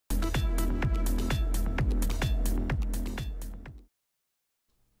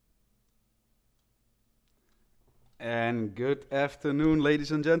And good afternoon,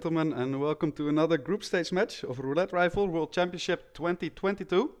 ladies and gentlemen, and welcome to another group stage match of Roulette Rifle World Championship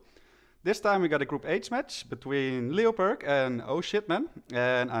 2022. This time we got a Group H match between Leoperkk and OhShitMan,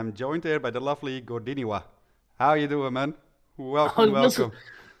 and I'm joined here by the lovely Gordiniwa. How are you doing, man? Welcome, welcome.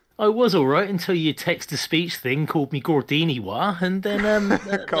 I was all right until your text-to-speech thing called me Gordiniwa, and then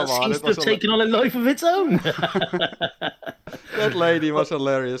Come that on, seems it to was have taken on a life of its own. That lady was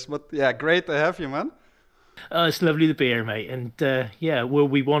hilarious, but yeah, great to have you, man. It's lovely to be here, mate. And yeah, we'll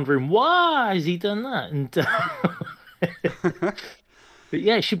be wondering why has he done that? And but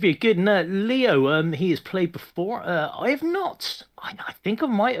yeah, it should be a good. And Leo, he has played before. I have not. I think I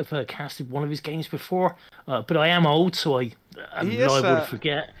might have casted one of his games before, but I am old, so I'm liable to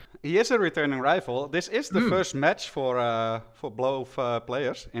forget. He is a returning rival. This is the first match for both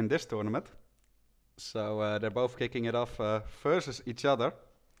players in this tournament. So they're both kicking it off versus each other.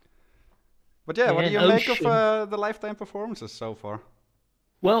 But yeah, what do you make of the lifetime performances so far?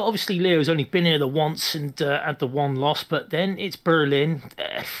 Well, obviously Leo's only been here the once and had the one loss, but then it's Berlin.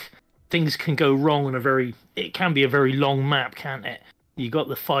 Things can go wrong on it can be a very long map, can't it? You got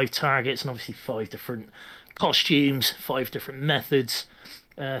the 5 targets and obviously 5 different costumes, 5 different methods.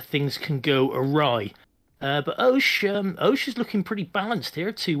 Things can go awry. But Osh is looking pretty balanced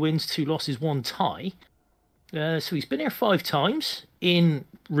here. 2 wins, 2 losses, 1 tie. So he's been here 5 times in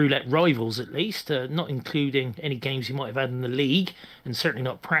Roulette Rivals, at least, not including any games he might have had in the league, and certainly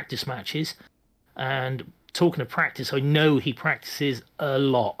not practice matches. And talking of practice, I know he practices a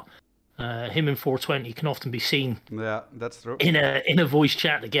lot. Him and 420 can often be seen. Yeah, that's true. In a voice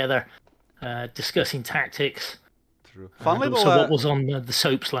chat together, discussing tactics. True. Fun little. Also, what was on the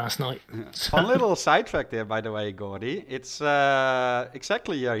soaps last night? Fun little side fact here, by the way, Gordy. It's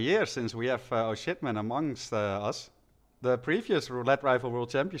exactly a year since we have OhShitMan amongst us. The previous Roulette Rifle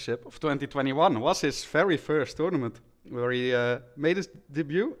World Championship of 2021 was his very first tournament, where he made his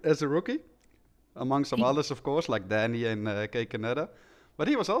debut as a rookie, among some others, of course, like Danny and K Canada. But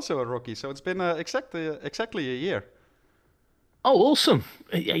he was also a rookie, so it's been exactly a year. Oh, awesome.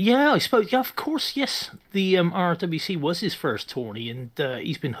 Yeah, I suppose. Yeah, of course, yes. The RRWC was his first tourney, and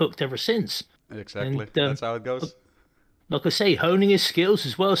he's been hooked ever since. Exactly. And, that's how it goes. Like I say, honing his skills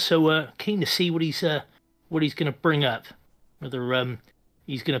as well. So keen to see what he's going to bring up. Whether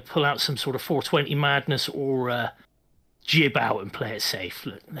he's going to pull out some sort of 420 madness or jib out and play it safe.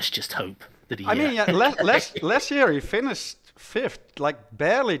 Look, let's just hope that he... I mean, yeah, last year he finished 5th, like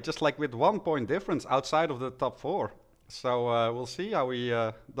barely, just like with 1 point difference outside of the top 4. So we'll see how he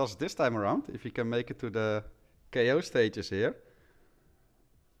does this time around, if he can make it to the KO stages here.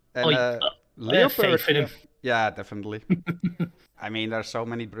 And Leoperkk, yeah, definitely. I mean, there's so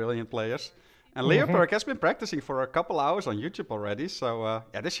many brilliant players. And Leoperkk has been practicing for a couple hours on YouTube already. So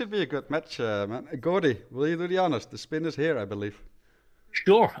yeah, this should be a good match, man. Gordy, will you do the honors? The spin is here, I believe.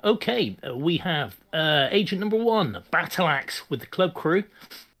 Sure. Okay. We have agent number 1, Battle Axe with the club crew.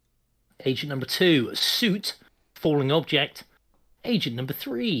 Agent number 2, Suit, Falling Object. Agent number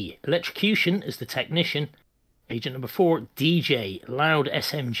 3, Electrocution as the technician. Agent number 4, DJ, Loud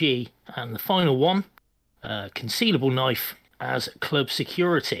SMG. And the final one, Concealable Knife as club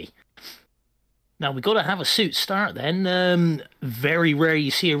security. Now, we've got to have a Suit start then. Very rare you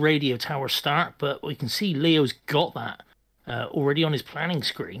see a radio tower start, but we can see Leo's got that already on his planning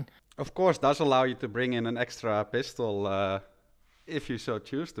screen. Of course, does allow you to bring in an extra pistol if you so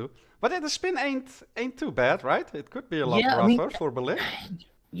choose to. But the spin ain't too bad, right? It could be a lot rougher for Berlin.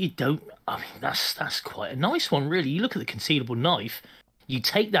 You don't... I mean, that's quite a nice one, really. You look at the Concealable Knife, you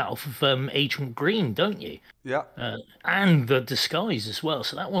take that off of Agent Green, don't you? Yeah. And the Disguise as well,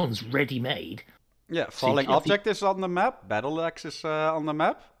 so that one's ready-made. Yeah, Falling Object is on the map, Battle Axe is on the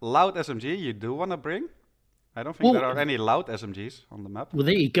map. Loud SMG you do want to bring. I don't think there are any loud SMGs on the map. Well,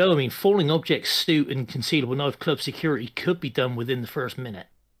 there you go. I mean, Falling Object, Suit, and Concealable Knife Club Security could be done within the first minute.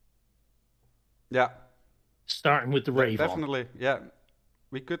 Yeah. Starting with the Rave definitely, yeah.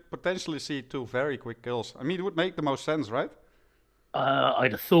 We could potentially see 2 very quick kills. I mean, it would make the most sense, right?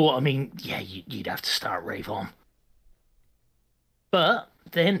 I'd have thought, I mean, yeah, you'd have to start Rave on. But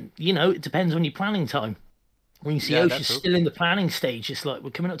then, you know, it depends on your planning time. When you see Oce's still in the planning stage, it's like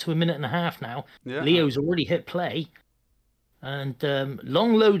we're coming up to 1.5 minutes now. Yeah. Leo's already hit play. And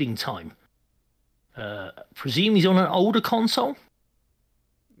long loading time. Presume he's on an older console?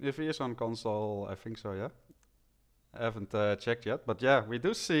 If he is on console, I think so, yeah. I haven't checked yet. But yeah, we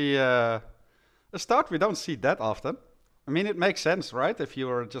do see a start we don't see that often. I mean, it makes sense, right? If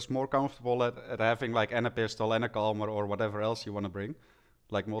you're just more comfortable at having like a pistol and a calmer or whatever else you want to bring.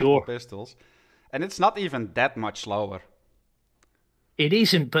 Like multiple pistols. And it's not even that much slower. It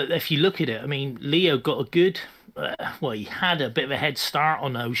isn't, but if you look at it, I mean, Leo got a good, well, he had a bit of a head start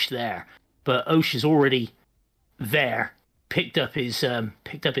on Osh there, but Osh is already there, picked up his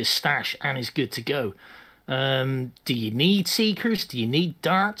stash and is good to go. Do you need seekers? Do you need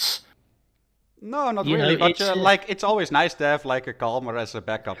darts? No, not really. But like, it's always nice to have like a Calmer as a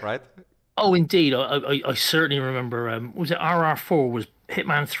backup, right? Oh, indeed. I certainly remember. Was it RR4? Was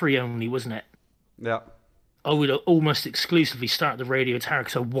Hitman 3 only, wasn't it? Yeah. I would almost exclusively start the radio tower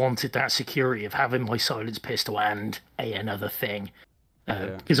because I wanted that security of having my silence pistol and another thing.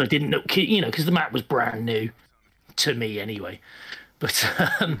 Because I didn't know, because the map was brand new to me anyway. But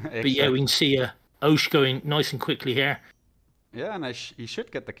but yeah, we can see Osh going nice and quickly here. Yeah, and he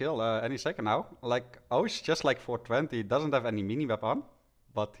should get the kill any second now. Like Osh, just like 420, doesn't have any mini weapon,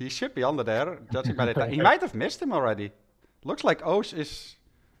 but he should be under there. Judging by the time, he might have missed him already. Looks like Osh is.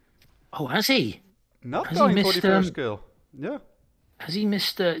 Oh, has he? Not going for the first kill. Yeah. Has he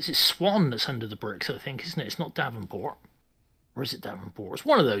missed? Is it Swan that's under the bricks? I think, isn't it? It's not Davenport, or is it Davenport? It's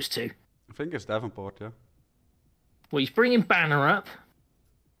one of those two. I think it's Davenport. Yeah. Well, he's bringing Banner up.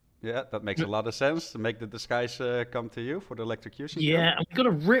 Yeah, that makes a lot of sense to make the disguise come to you for the electrocution. Yeah, and we got a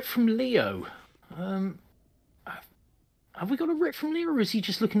rip from Leo. Have we got a rip from Leo, or is he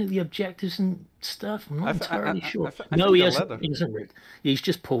just looking at the objectives and stuff? I'm not entirely sure. No, he hasn't ripped. He's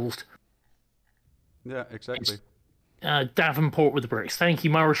just paused. Yeah, exactly. Davenport with the bricks. Thank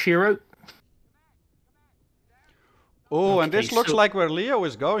you, Marashiro. Oh, okay, and this looks like where Leo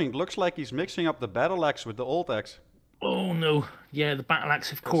is going. Looks like he's mixing up the battle axe with the old axe. Oh no! Yeah, the battle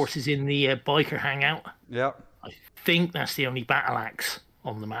axe, of course, is in the biker hangout. Yeah. I think that's the only battle axe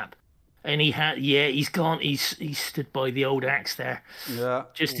on the map. And he's gone. He's stood by the old axe there. Yeah.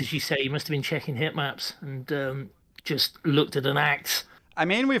 Just as you say, he must have been checking hit maps and just looked at an axe. I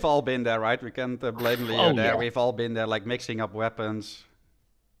mean, we've all been there, right? We can't blame Leo there. Yeah. We've all been there, like mixing up weapons.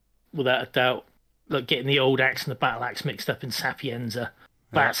 Without a doubt. Like getting the old axe and the battle axe mixed up in Sapienza.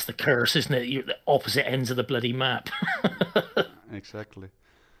 That's the curse, isn't it? You're the opposite ends of the bloody map. Exactly.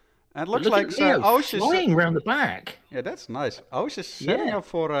 And it looks like Osh is flying around the back. Yeah, that's nice. Osh is setting up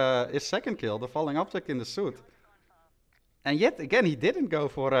for his second kill, the falling object in the suit. And yet again, he didn't go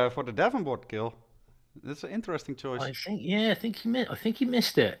for the Davenport kill. That's an interesting choice. I think he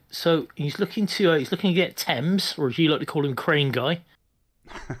missed it. So he's looking to get Thames, or as you like to call him, Crane Guy.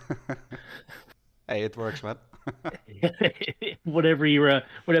 Hey, it works, man. whatever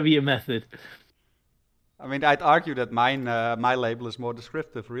your method. I mean, I'd argue that my label is more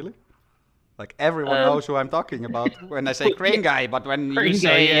descriptive, really. Like everyone knows who I'm talking about when I say Crane Guy, but when you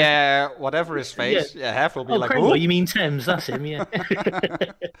say whatever his face, half will be like, Crane Guy, you mean Thames? That's him, yeah.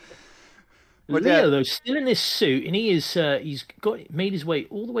 But Leo though, still in this suit, and he's made his way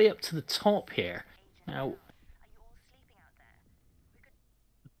all the way up to the top here. Now,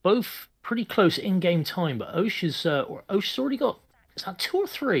 both pretty close in-game time, but Osh's already got, is that 2 or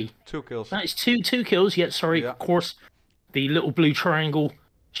 3? 2 kills. That is two kills. Yeah, sorry. Yeah. Of course, the little blue triangle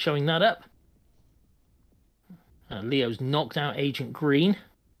showing that up. Leo's knocked out Agent Green.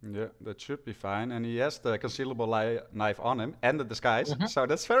 Yeah, that should be fine. And he has the concealable knife on him and the disguise. So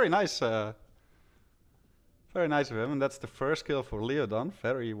that's very nice. Very nice of him. And that's the first kill for Leo done.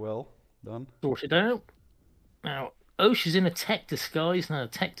 Very well done. Sorted out. Now, Osh is in a tech disguise. Now, a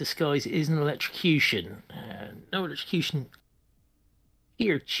tech disguise is an electrocution. No electrocution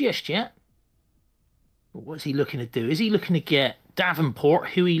here just yet. But what's he looking to do? Is he looking to get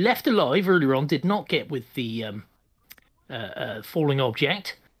Davenport, who he left alive earlier on, did not get with the falling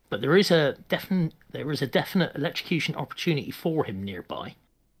object, but there is a definite electrocution opportunity for him nearby.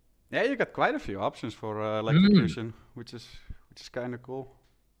 Yeah, you got quite a few options for electrocution, which is kind of cool.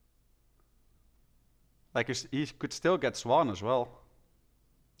 Like he could still get Swan as well.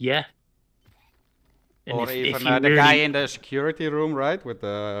 Yeah. And or even the guy in the security room, right, with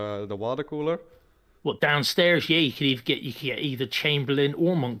the water cooler. What, downstairs? Yeah, you could get either Chamberlain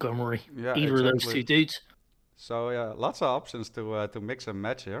or Montgomery. Yeah, either of those two dudes. So yeah, lots of options to mix and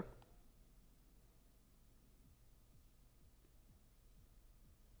match here.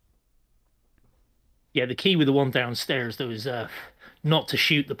 Yeah, the key with the one downstairs though is not to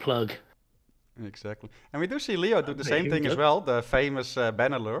shoot the plug. Exactly, and we do see Leo do the same thing as well. The famous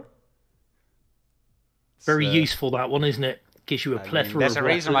banner lure. Very useful, that one, isn't it? Gives you a plethora. There's a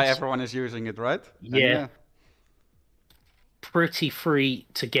reason why everyone is using it, right? Yeah. Pretty free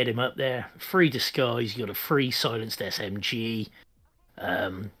to get him up there. Free disguise. You got a free silenced SMG.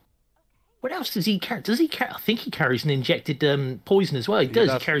 What else does he carry? Does he carry? I think he carries an injected poison as well. He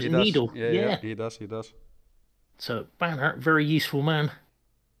does. He carries a needle. Yeah, he does. So Banner, very useful man.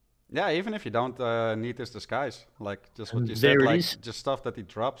 Yeah, even if you don't need his disguise, like just what And you there said, it like is. just stuff that he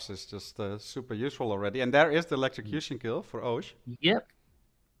drops is just super useful already. And there is the electrocution kill for Osh. Yep.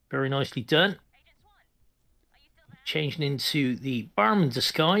 Very nicely done. Changing into the barman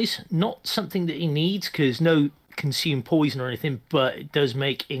disguise. Not something that he needs because no consume poison or anything, but it does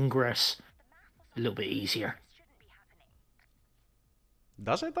make ingress a little bit easier.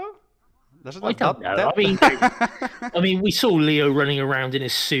 Does it though? Does it I have don't know. that? I mean, we saw Leo running around in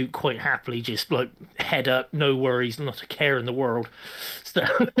his suit quite happily, just like head up, no worries, not a care in the world. So,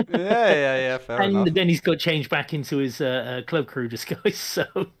 yeah, fair and enough. then he's got changed back into his club crew disguise. So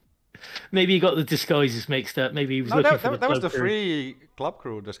maybe he got the disguises mixed up. Maybe he was No, looking for the that was club the crew. free club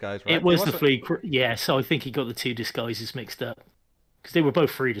crew disguise, It right? It was the wasn't. flea crew. Yeah, so I think he got the two disguises mixed up because they were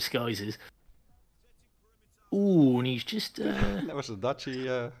both free disguises. Ooh, and he's just That was the Dutchy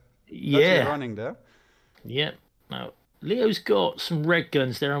yeah. running there. Yep. Now, Leo's got some red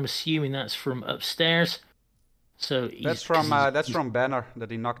guns there. I'm assuming that's from upstairs. So That's from Banner that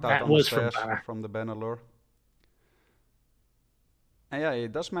he knocked out that on the was from stairs Banner. from the Banner lure. And yeah, he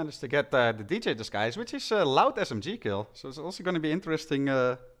does manage to get the DJ disguise, which is a loud SMG kill. So it's also going to be interesting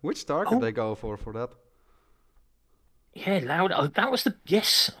which target they go for that. Yeah, loud. Oh, that was the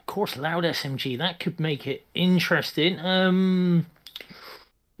yes, of course, loud SMG. That could make it interesting.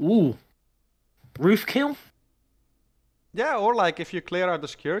 Ooh, roof kill. Yeah, or like if you clear out the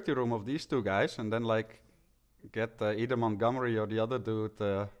security room of these two guys and then like get either Montgomery or the other dude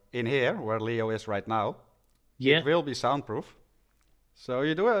in here where Leo is right now, Yeah, it will be soundproof. So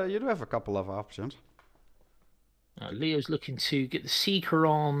you do have a couple of options. Leo's looking to get the seeker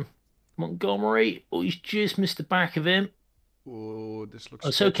on Montgomery. Oh, he's just missed the back of him. Ooh, this looks. Oh,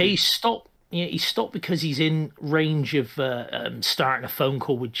 it's sketchy. okay. He stopped. Yeah, he stopped because he's in range of starting a phone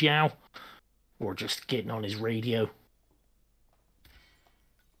call with Jiao, or just getting on his radio.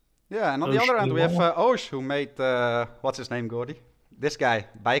 Yeah, and on the Osh other end we have meanwhile. Osh, who made what's his name, Gordy? This guy,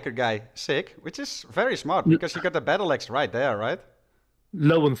 biker guy, sick, which is very smart because you got the battle axe right there, right?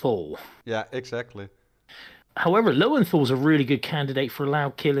 Lowenthal. Yeah, exactly. However, Lowenthal's a really good candidate for a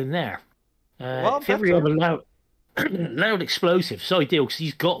loud kill in there. Well, If ever you have a loud explosive, it's ideal because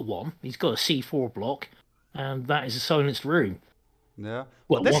he's got one. He's got a C4 block, and that is a silenced room. Yeah.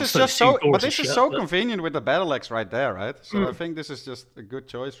 Well, But this once is those just two so. doors But are this is shut, so but- convenient with the battle axe right there, right? So I think this is just a good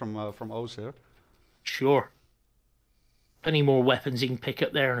choice from Osh here. Sure. Plenty more weapons he can pick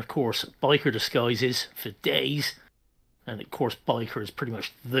up there, and of course, biker disguises for days. And of course, biker is pretty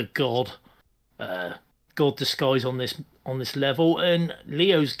much the god disguise on this level. And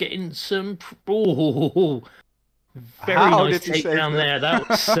Leo's getting some very How nice did he save takedown that? there. That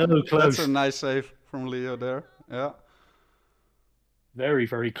was so close. That's a nice save from Leo there. Yeah. Very,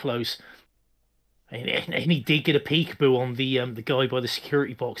 very close. And he did get a peekaboo on the guy by the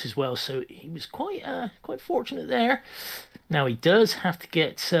security box as well, so he was quite fortunate there. Now he does have to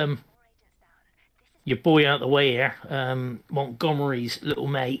get your boy out the way here, Montgomery's little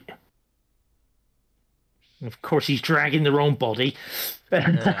mate. And of course, he's dragging the wrong body.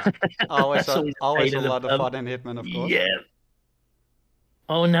 Yeah. Always That's always pain a in the lot of bum. fun in Hitman, of course. Yeah.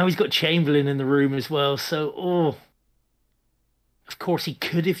 Oh, now he's got Chamberlain in the room as well. So, of course, he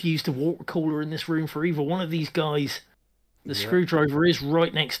could have used a water cooler in this room for either one of these guys. The screwdriver is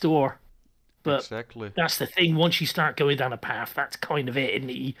right next door. But exactly. that's the thing. Once you start going down a path, that's kind of it. And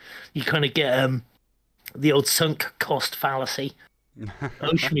you kind of get the old sunk cost fallacy.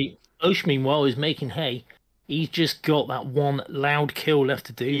 Osh, meanwhile, is making hay. He's just got that one loud kill left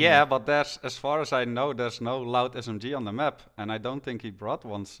to do. Yeah, but there's, as far as I know, there's no loud SMG on the map, and I don't think he brought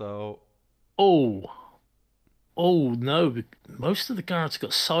one. So. Oh no! Most of the guards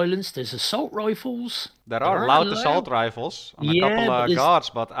got silenced. There's assault rifles. There are loud assault rifles on a couple of guards,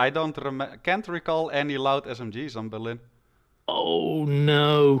 but I can't recall any loud SMGs on Berlin. Oh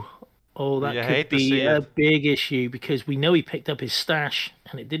no! Oh, that could be a big issue because we know he picked up his stash,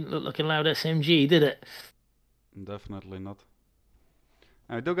 and it didn't look like a loud SMG, did it? Definitely not.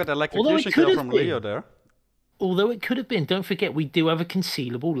 And we do get electrocution kill from Leo there. Although it could have been. Don't forget, we do have a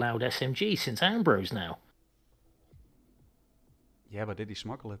concealable loud SMG since Ambrose now. Yeah, but did he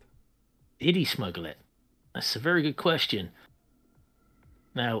smuggle it? Did he smuggle it? That's a very good question.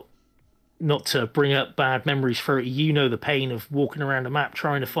 Now, not to bring up bad memories for it, you know the pain of walking around a map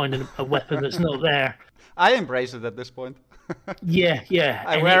trying to find a weapon that's not there. I embrace it at this point. Yeah.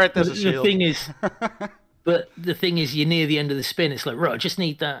 I wear it as a shield. The thing is, you're near the end of the spin. It's like, right, I just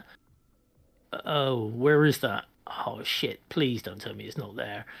need that. Oh, where is that? Oh, shit. Please don't tell me it's not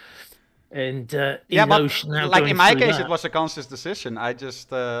there. And yeah, but like in my case, it was a conscious decision. I just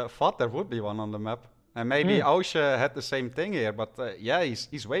thought there would be one on the map. And maybe OhSha had the same thing here, but yeah,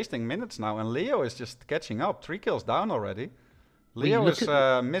 he's wasting minutes now, and Leo is just catching up. 3 kills down already. Leo is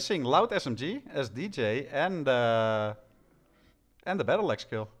missing Loud SMG as DJ and the Battle Axe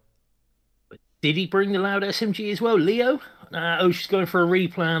kill. Did he bring the Loud SMG as well, Leo? OhSha's going for a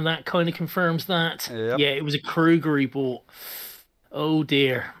replay, and that kind of confirms that. Yep. Yeah, it was a Kruger he bought. Oh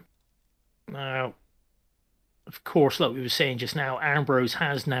dear. Now, of course, like we were saying just now, Ambrose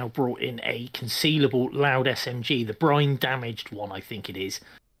has now brought in a concealable Loud SMG, the brine damaged one, I think it is,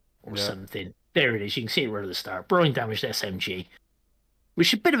 or something. There it is. You can see it right at the start. Brine damaged SMG,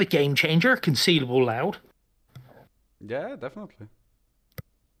 which is a bit of a game changer. Concealable Loud. Yeah, definitely.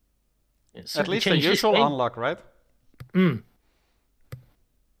 At least the usual unlock, right?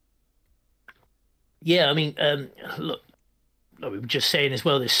 Yeah, I mean, look. Like we were just saying as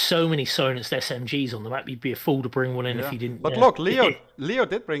well, there's so many silenced SMGs on the map. You'd be a fool to bring one in if you didn't. But look, Leo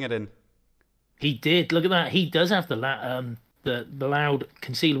did bring it in. He did. Look at that. He does have the loud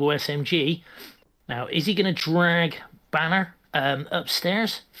concealable SMG. Now, is he going to drag Banner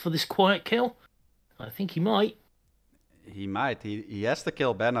upstairs for this quiet kill? I think he might. He might. He has to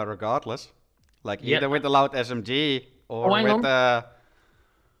kill Banner regardless. Like either with the loud SMG or with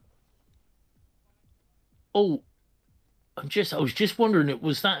I was just wondering,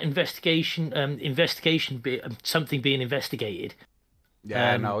 was that investigation bit something being investigated?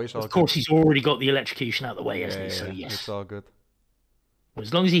 Yeah, no, he's all of course he's already got the electrocution out of the way, hasn't he? So yes, it's all good. Well,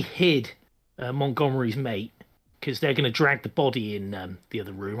 as long as he hid Montgomery's mate, because they're going to drag the body in the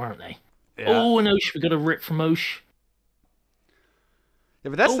other room, aren't they? Yeah. Oh, and OhSh, we got a rip from OhSh.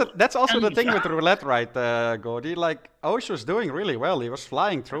 Yeah, but that's also the thing with roulette, right, Gordy? Like, OhSh was doing really well. He was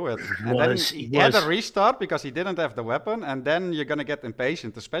flying through it. Then he had a restart because he didn't have the weapon, and then you're going to get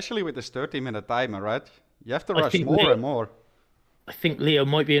impatient, especially with this 30-minute timer, right? You have to rush more and more. I think Leo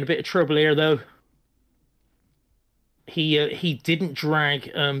might be in a bit of trouble here, though. He didn't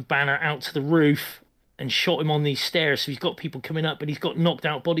drag Banner out to the roof and shot him on these stairs, so he's got people coming up, but he's got knocked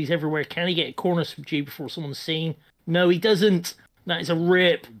out bodies everywhere. Can he get a corner SMG before someone's seen? No, he doesn't. That is a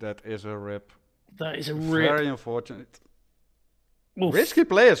rip. That is a rip. That is a rip. Very unfortunate. Oof. Risky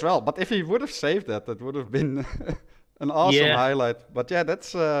play as well, but if he would have saved that, that would have been an awesome highlight. But yeah,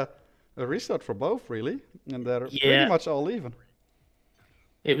 that's a restart for both, really. And they're pretty much all even.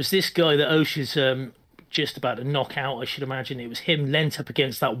 It was this guy that OhSha's just about to knock out, I should imagine. It was him leant up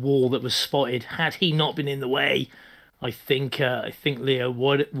against that wall that was spotted. Had he not been in the way, I think Leo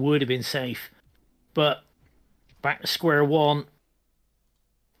would have been safe. But back to square one.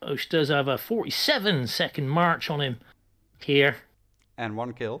 OhSh does have a 47-second march on him here. And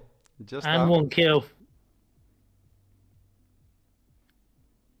 1 kill. One kill.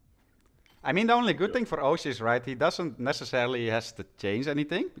 I mean, the only good thing for OhSh is, right, he doesn't necessarily has to change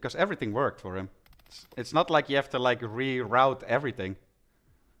anything because everything worked for him. It's not like you have to like reroute everything.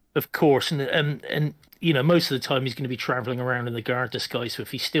 Of course, and you know, most of the time he's going to be traveling around in the guard disguise, so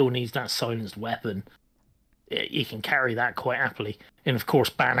if he still needs that silenced weapon, you can carry that quite happily. And of course,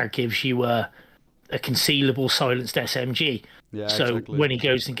 Banner gives you a concealable silenced SMG. Yeah, so exactly. When he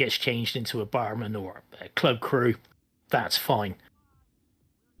goes and gets changed into a barman or a club crew, that's fine.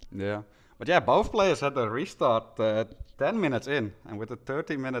 Yeah. But yeah, both players had a restart 10 minutes in. And with a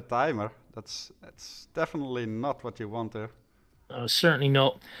 30-minute timer, that's definitely not what you want there. Oh, certainly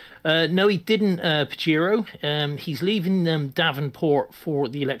not. No, he didn't, Pajero. He's leaving Davenport for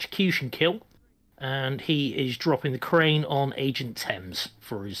the electrocution kill. And he is dropping the crane on Agent Thames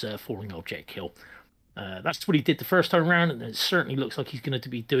for his falling object kill. That's what he did the first time around, and it certainly looks like he's going to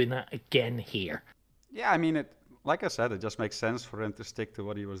be doing that again here. Yeah, I mean, like I said, it just makes sense for him to stick to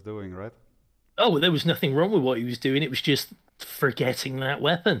what he was doing, right? Oh, well, there was nothing wrong with what he was doing. It was just forgetting that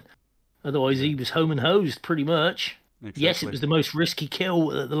weapon. Otherwise, he was home and hosed, pretty much. Exactly. Yes, it was the most risky kill,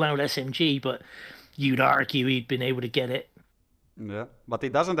 the loud SMG, but you'd argue he'd been able to get it. Yeah, but he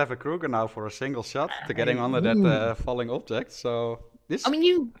doesn't have a Kruger now for a single shot to getting under that falling object. So this. I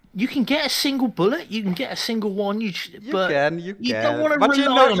mean, you can get a single bullet, you can get a single one. You can. You don't want to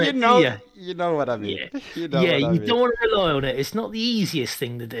rely on it. You know what I mean. Yeah, you don't want to rely on it. It's not the easiest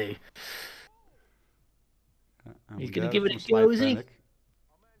thing to do. He's going to give it a go, is he?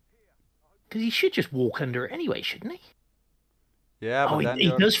 Because he should just walk under it anyway, shouldn't he? Yeah, but he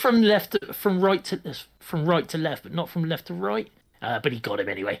does from right to left, but not from left to right. But he got him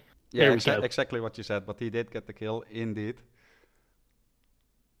anyway. Yeah, exactly what you said. But he did get the kill, indeed.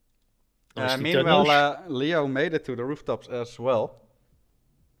 Meanwhile, Leo made it to the rooftops as well,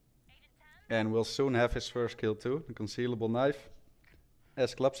 and will soon have his first kill too. A concealable knife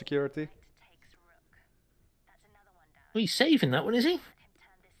as club security. Well, he's saving that one, is he?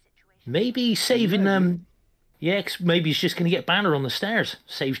 Maybe he's saving Maybe. Yeah, 'cause maybe he's just going to get Banner on the stairs.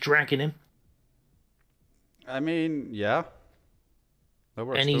 Saves dragging him. I mean, yeah, that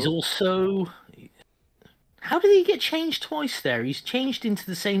works And he's too. also... How did he get changed twice there? He's changed into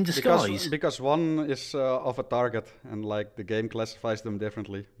the same disguise. Because one is of a target, and like the game classifies them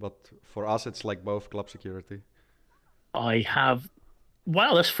differently. But for us, it's like both club security. I have...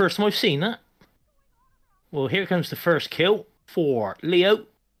 Wow, that's the first time I've seen that. Well, here comes the first kill for Leo.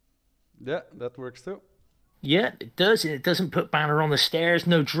 Yeah, that works too. Yeah, it does. It doesn't put Banner on the stairs.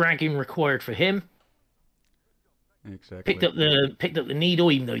 No dragging required for him. Exactly. Picked up the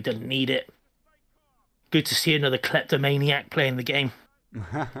needle, even though he doesn't need it. Good to see another kleptomaniac playing the game.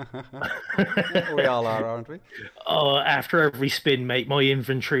 We all are, aren't we? Oh, after every spin, mate, my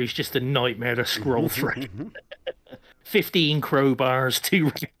inventory is just a nightmare to scroll through. 15 crowbars, 2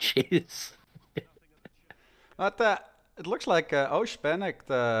 wrenches. But it looks like Osh panicked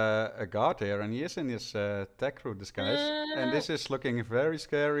a guard here, and he is in his tech crew disguise. And this is looking very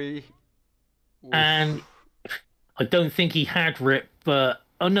scary. Oof. And I don't think he had ripped, but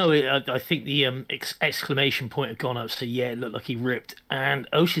oh no, I think the exclamation point had gone up. So yeah, it looked like he ripped. And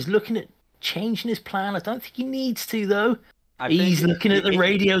Osh is looking at changing his plan. I don't think he needs to though. He's looking at the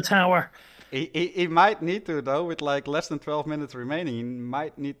radio tower. He might need to though, with like less than 12 minutes remaining. He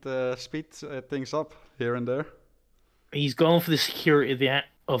might need to speed things up here and there. He's gone for the security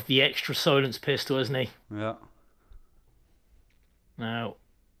of the extra silence pistol, hasn't he? Yeah. Now,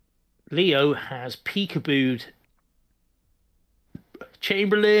 Leo has peekabooed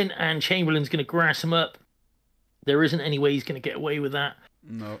Chamberlain, and Chamberlain's going to grass him up. There isn't any way he's going to get away with that.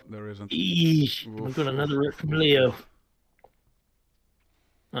 No, there isn't. Eesh. We've got another rip from Leo.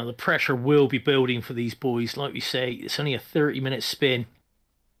 Now, the pressure will be building for these boys. Like we say, it's only a 30-minute spin.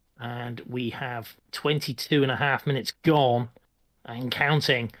 And we have 22 and a half minutes gone and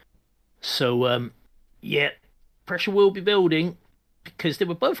counting. So, yeah, pressure will be building because they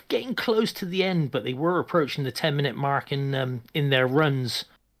were both getting close to the end, but they were approaching the 10-minute mark in their runs,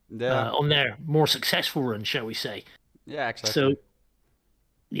 on their more successful run, shall we say. Yeah, exactly. So,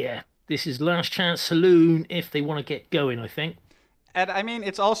 yeah, this is last chance saloon if they want to get going, I think. And I mean,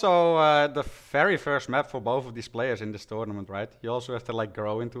 it's also the very first map for both of these players in this tournament, right? You also have to like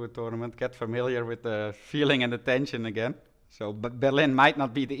grow into a tournament, get familiar with the feeling and the tension again. So, but Berlin might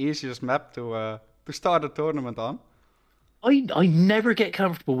not be the easiest map to start a tournament on. I never get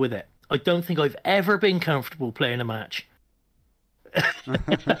comfortable with it. I don't think I've ever been comfortable playing a match.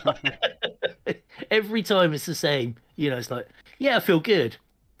 Every time it's the same. You know, it's like, yeah, I feel good.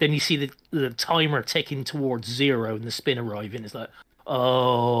 Then you see the timer ticking towards 0 and the spin arriving. It's like,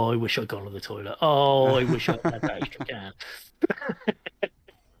 oh, I wish I'd gone to the toilet. Oh, I wish I'd had that extra can.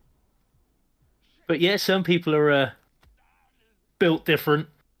 But yeah, some people are built different.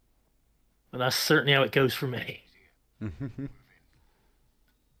 And that's certainly how it goes for me.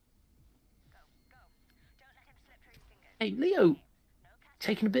 Hey, Leo,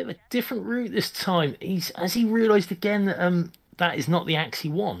 taking a bit of a different route this time. Has he realised again that that is not the axe he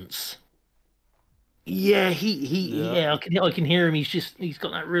wants? Yeah, yeah, I can hear him. He's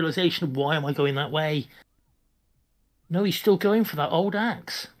got that realization of why am I going that way? No, he's still going for that old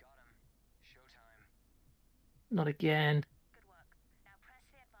axe. Not again.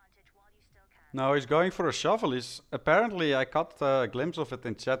 No, he's going for a shovel. Apparently, I caught a glimpse of it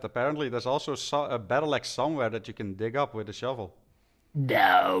in chat. Apparently, there's also a battle axe somewhere that you can dig up with a shovel.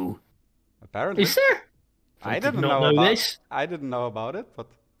 No. Apparently. Is there? I didn't know about this. I didn't know about it, but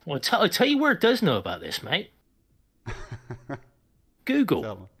well, I'll tell you where it does know about this, mate.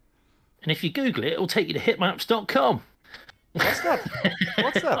 Google. And if you Google it, it'll take you to hitmaps.com. What's that?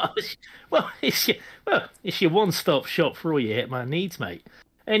 What's that? Well, it's your one-stop shop for all your Hitman needs, mate.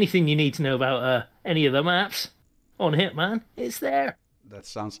 Anything you need to know about any of the maps on Hitman, it's there. That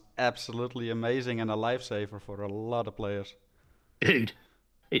sounds absolutely amazing and a lifesaver for a lot of players. Dude,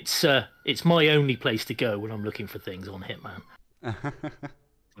 it's my only place to go when I'm looking for things on Hitman.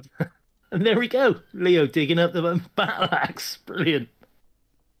 And there we go. Leo digging up the battle axe. Brilliant.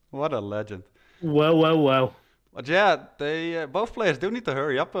 What a legend. Well. But yeah, they both players do need to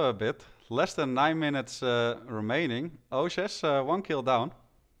hurry up a bit. Less than 9 minutes remaining. OhShitMan, 1 kill down.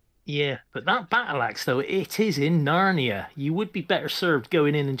 Yeah, but that battle axe, though, it is in Narnia. You would be better served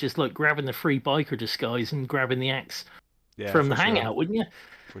going in and just like grabbing the free biker disguise and grabbing the axe from the hangout, wouldn't you?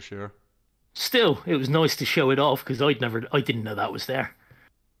 For sure. Still, it was nice to show it off because I didn't know that was there.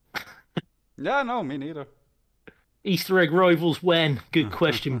 Yeah, no, me neither. Easter egg rivals when? Good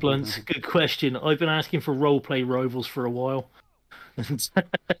question, Blunts. Good question. I've been asking for roleplay rivals for a while.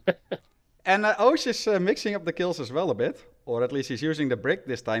 And Osh is mixing up the kills as well a bit. Or at least he's using the brick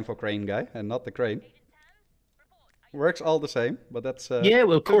this time for Crane Guy and not the Crane. Works all the same, but that's Yeah,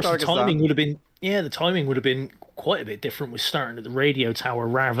 well, of two course, the targets timing down. would have been quite a bit different with starting at the radio tower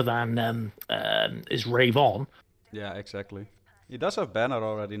rather than is Rave on. Yeah, exactly. He does have Banner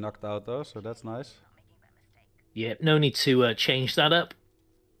already knocked out though, so that's nice. Yeah, no need to change that up.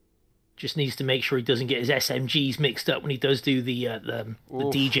 Just needs to make sure he doesn't get his SMGs mixed up when he does do the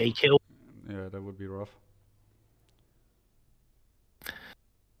DJ kill. Yeah, that would be rough.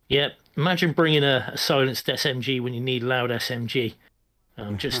 Yeah, imagine bringing a silenced SMG when you need a loud SMG.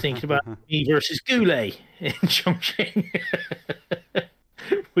 I'm just thinking about me versus Goulet in Chongqing,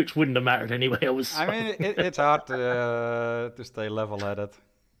 which wouldn't have mattered anyway. I mean, it's hard to stay level-headed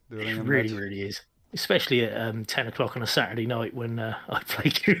during a It match. really is. Especially at 10 o'clock on a Saturday night when I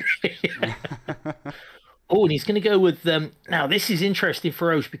play Goulet. Oh, and he's going to go with... now, this is interesting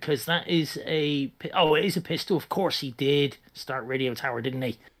for Osh because that is a... Oh, it is a pistol. Of course he did start radio tower, didn't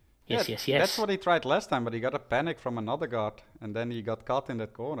he? Yes, Yeah, yes, yes. That's what he tried last time, but he got a panic from another guard, and then he got caught in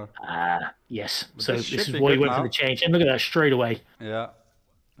that corner. Yes. But So this this should is be why he good went for now. the change. And look at that straight away. Yeah,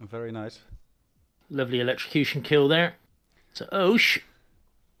 very nice. Lovely electrocution kill there. So Osh,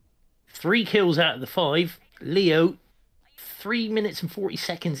 3 kills out of the 5. Leo, 3 minutes and 40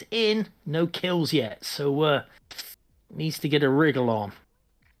 seconds in, no kills yet. So needs to get a wriggle on.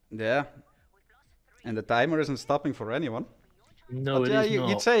 Yeah, and the timer isn't stopping for anyone. No, But it yeah, is not.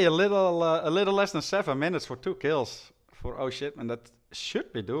 you'd say a little less than 7 minutes for 2 kills for OhShitMan. That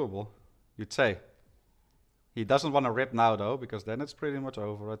should be doable, you'd say. He doesn't want to rip now though, because then it's pretty much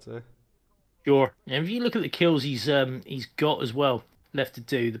over, I'd say. Sure. And if you look at the kills he's got as well left to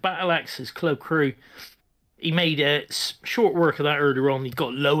do, the battle axe, his club crew, he made short work of that earlier on. He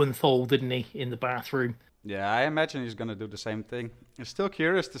got Lowenthal, didn't he, in the bathroom? Yeah, I imagine he's gonna do the same thing. I'm still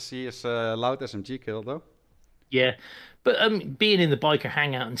curious to see his loud SMG kill though. Yeah, but being in the biker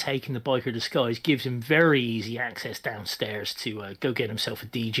hangout and taking the biker disguise gives him very easy access downstairs to go get himself a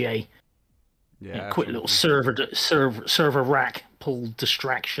DJ. Yeah, Quick little server rack pull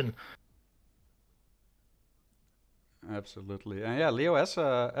distraction. Absolutely. And yeah, Leo has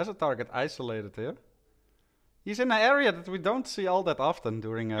a target isolated here. He's in an area that we don't see all that often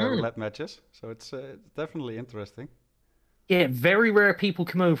during roulette matches, so it's definitely interesting. Yeah, very rare people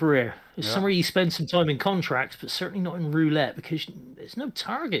come over here. It's Yeah. somewhere you spend some time in contracts, but certainly not in roulette because there's no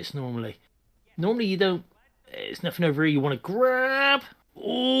targets normally. Normally you don't. There's nothing over here you want to grab.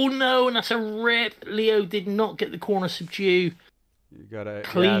 Oh no, and that's a rip. Leo did not get the corner subdue. You gotta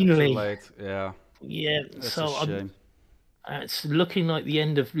Cleanly. Yeah, too late. Yeah, Yeah, that's so a shame. it's looking like the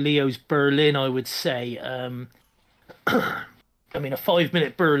end of Leo's Berlin, I would say. I mean, a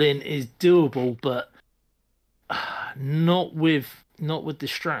 5-minute Berlin is doable, but not with the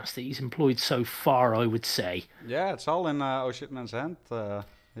strats that he's employed so far, I would say. Yeah, it's all in OhShitMan's hand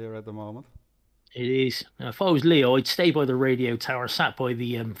here at the moment. It is. Now, if I was Leo, I'd stay by the radio tower, sat by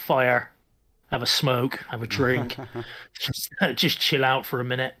the fire, have a smoke, have a drink, just chill out for a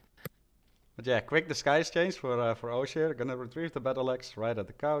minute. But yeah, quick disguise change for Osh here. Gonna retrieve the battle axe right at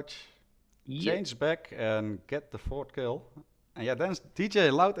the couch. Yeah. Change back and get the 4th kill. And yeah, then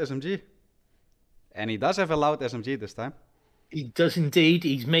DJ loud SMG. And he does have a loud SMG this time. He does indeed.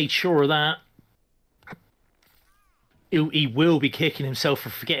 He's made sure of that. He will be kicking himself for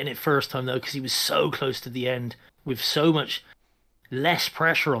forgetting it first time, though, because he was so close to the end with so much less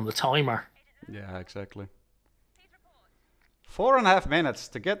pressure on the timer. Yeah, exactly. 4.5 minutes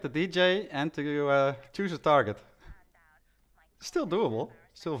to get the DJ and to choose a target. Still doable.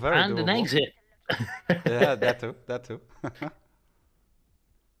 Still very doable. And an exit. Yeah, that too.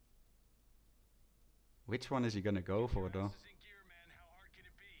 Which one is he gonna go for though?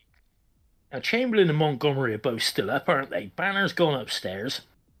 Now, Chamberlain and Montgomery are both still up, aren't they? Banner's gone upstairs.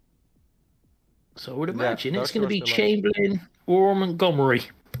 So I would imagine it's going to be Chamberlain or Montgomery.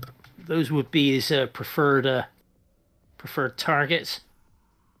 Those would be his preferred targets.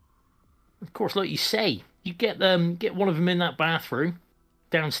 Of course, like you say, you get one of them in that bathroom,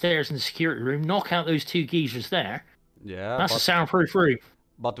 downstairs in the security room, knock out those 2 geezers there. Yeah, that's a soundproof room.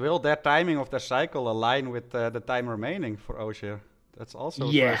 But will their timing of their cycle align with the time remaining for Osh here? That's also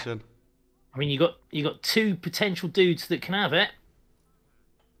a question. I mean, you got 2 potential dudes that can have it.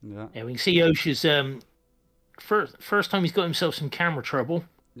 Yeah. Yeah, we can see Osh's first time he's got himself some camera trouble.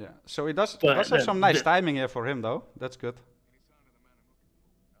 Yeah, so he does have some nice timing here for him though. That's good.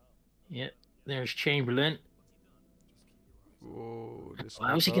 Yeah, there's Chamberlain. Ooh,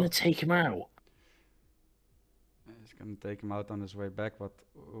 how's he going to take him out? He's going to take him out on his way back, but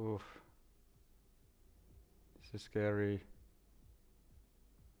oof. This is scary.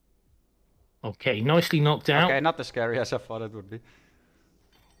 Okay, nicely knocked out. Okay, not as scary as I thought it would be.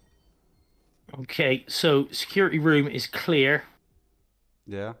 Okay, so security room is clear.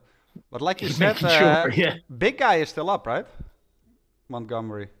 Yeah. But like you He's said, making sure, yeah. big guy is still up, right?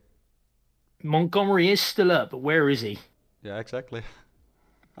 Montgomery. Montgomery is still up, but where is he? Yeah, exactly.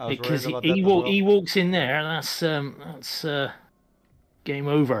 I was Because worried about that as well. he walks in there, that's game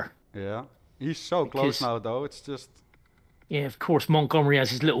over. Yeah. He's so close now, though. It's just... Yeah, of course, Montgomery has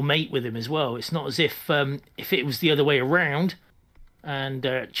his little mate with him as well. It's not as if it was the other way around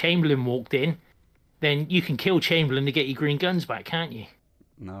and Chamberlain walked in, then you can kill Chamberlain to get your green guns back, can't you?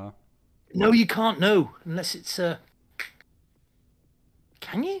 No. No, you can't, no. Unless it's...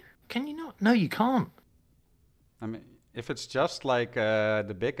 Can you? Can you not? No, you can't. I mean, if it's just like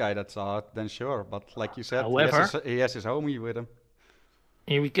the big guy that's out, then sure. But like you said, However, he has his homie with him.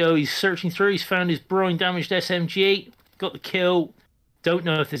 Here we go. He's searching through. He's found his brine damaged SMG. Got the kill. Don't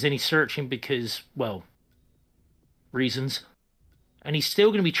know if there's any searching because, well, reasons. And he's still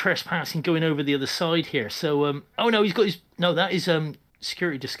going to be trespassing going over the other side here. So, oh no, he's got his... No, that is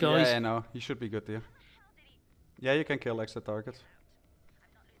security disguise. Yeah, no, he should be good here. Yeah, you can kill extra targets.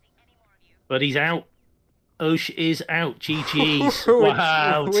 But he's out. Osh is out. GG's.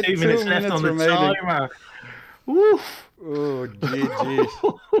 Wow, with 2 minutes left on the timer. Woof. Oh,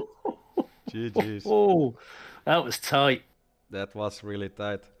 GG's. GG's. Oh, that was tight. That was really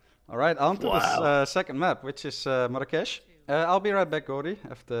tight. All right, on to the second map, which is Marrakesh. I'll be right back, Gordy. I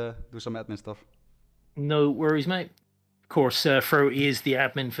have to do some admin stuff. No worries, mate. Of course, Froty is the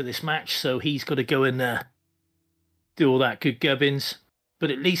admin for this match, so he's got to go and do all that good gubbins. But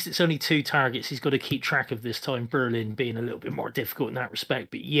at least it's only 2 targets he's got to keep track of this time. Berlin being a little bit more difficult in that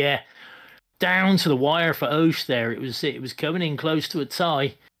respect. But yeah, down to the wire for Osh there. It was coming in close to a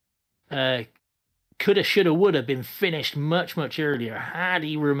tie. Coulda, shoulda, woulda been finished much, much earlier had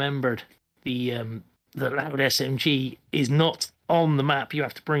he remembered the loud SMG is not on the map. You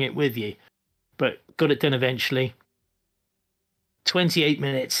have to bring it with you. But got it done eventually. 28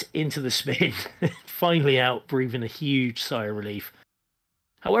 minutes into the spin. Finally out, breathing a huge sigh of relief.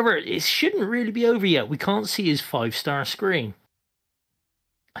 However, it shouldn't really be over yet. We can't see his 5-star screen.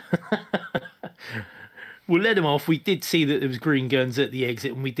 We'll let him off. We did see that there was green guns at the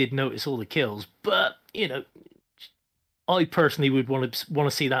exit, and we did notice all the kills. But, you know, I personally would want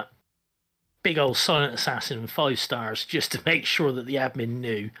to see that big old silent assassin and 5 stars just to make sure that the admin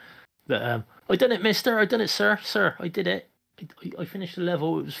knew that I done it, mister. I done it, sir. Sir, I did it. I finished the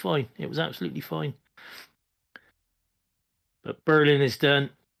level. It was fine. It was absolutely fine. But Berlin is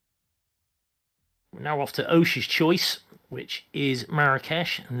done. We're now off to Osh's choice, which is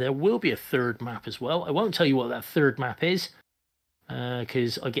Marrakesh. And there will be a third map as well. I won't tell you what that third map is,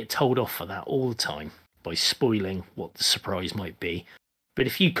 because I get told off for that all the time by spoiling what the surprise might be. But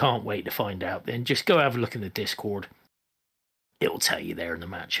if you can't wait to find out, then just go have a look in the Discord. It'll tell you there in the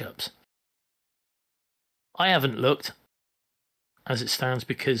matchups. I haven't looked, as it stands,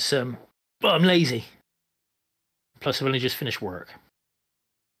 because well, I'm lazy. Plus, I've only just finished work.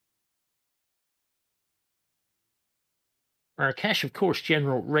 Marrakesh, of course,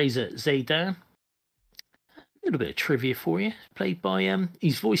 General Reza Zaydan. A little bit of trivia for you. Played by,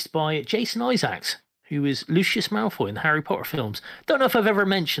 he's voiced by Jason Isaacs, who is Lucius Malfoy in the Harry Potter films. Don't know if I've ever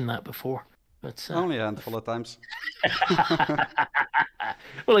mentioned that before. But only a handful of times.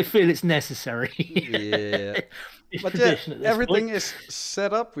 Well, I feel it's necessary. Yeah. But yeah, everything is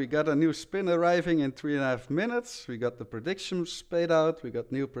set up. We got a new spin arriving in 3.5 minutes. We got the predictions paid out. We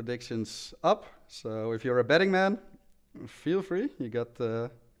got new predictions up. So if you're a betting man, feel free. You got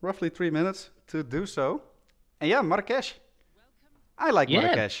roughly 3 minutes to do so. And yeah, Marrakesh. I like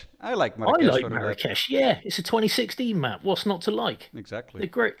Marrakesh. I like Marrakesh. I like Marrakesh. Yeah, it's a 2016 map. What's not to like? Exactly. They're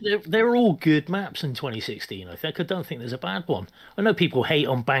great. They're all good maps in 2016. I think. I don't think there's a bad one. I know people hate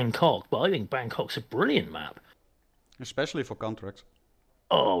on Bangkok, but I think Bangkok's a brilliant map. Especially for contracts.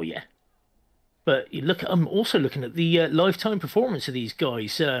 Oh yeah. But you look. I'm also looking at the lifetime performance of these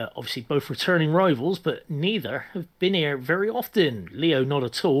guys. Obviously, both returning rivals, but neither have been here very often. Leo, not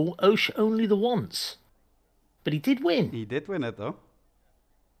at all. Osh, only the once. But he did win. He did win it, though.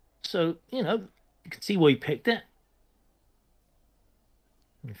 So, you know, you can see why he picked it.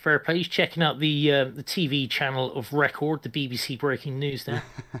 Fair play. He's checking out the TV channel of Record, the BBC breaking news there.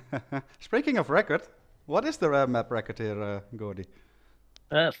 Speaking of record, what is the map record here, Gordy?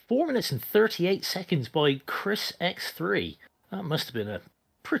 4 minutes and 38 seconds by Chris X3. That must have been a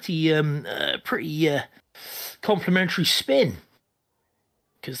pretty complimentary spin.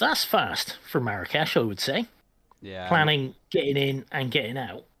 Because that's fast for Marrakesh, I would say. Yeah. Planning, getting in and getting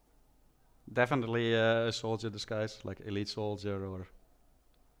out. Definitely a soldier disguise, like elite soldier or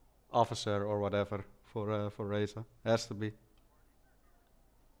officer or whatever for Razor. Has to be. I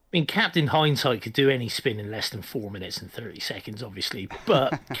mean, Captain Hindsight could do any spin in less than 4 minutes and 30 seconds, obviously,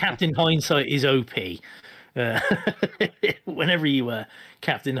 but Captain Hindsight is OP. Whenever you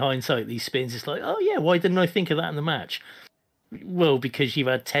Captain Hindsight these spins, it's like, oh yeah, why didn't I think of that in the match? Well, because you've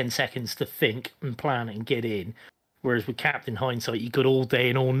had 10 seconds to think and plan and get in. Whereas with Captain Hindsight, you got all day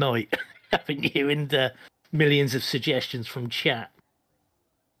and all night, haven't you? And millions of suggestions from chat.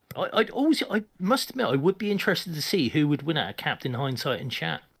 I must admit, I would be interested to see who would win out of Captain Hindsight in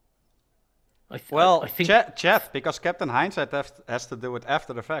chat. I think chat, because Captain Hindsight has to do it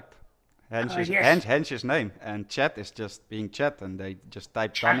after the fact. Hence his name. And chat is just being chat, and they just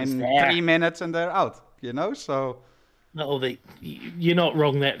type done in 3 minutes and they're out. You know, so. No, you're not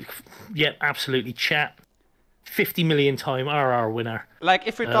wrong there. Yep, absolutely. Chat, 50 million time RR winner. Like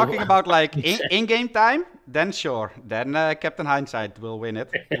if we're talking about like in-game time, then sure, then Captain Hindsight will win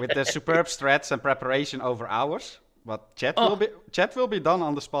it with the superb strats and preparation over hours. But chat will be done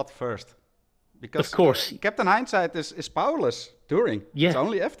on the spot first. Because of course, Captain Hindsight is powerless during. Yeah. It's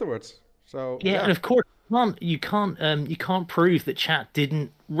only afterwards. So yeah, and of course, you can't prove that chat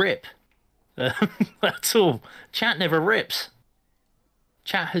didn't rip. That's all. Chat never rips.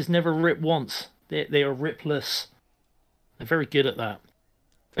 Chat has never ripped once. They are ripless. They're very good at that.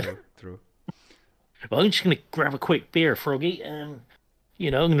 True. Well, I'm just gonna grab a quick beer, Froggy. You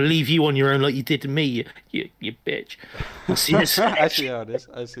know, I'm gonna leave you on your own like you did to me, you bitch. I'll see you soon. I see how it is.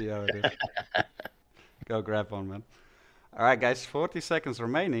 Go grab one, man. All right, guys, 40 seconds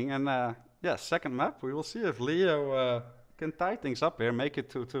remaining, and second map. We will see if Leo can tie things up here, make it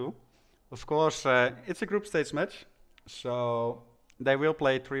 2-2. Of course, it's a group stage match, so they will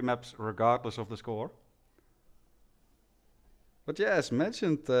play 3 maps regardless of the score. But yeah, as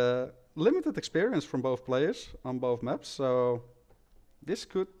mentioned, limited experience from both players on both maps, so this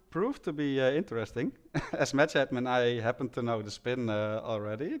could prove to be interesting. As match admin, I happen to know the spin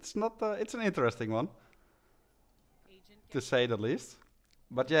already. It's not. It's an interesting one, to say the least.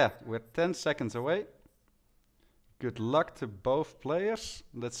 But yeah, we're 10 seconds away. Good luck to both players.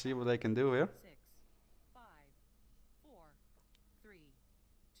 Let's see what they can do here. 6, 5, 4, 3,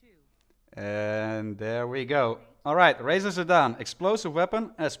 2. And there we go. All right, Razor Zidane, explosive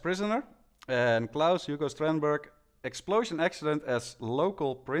weapon as prisoner. And Klaus Hugo Strandberg, explosion accident as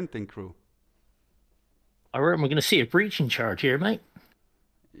local printing crew. I reckon we're going to see a breaching charge here, mate.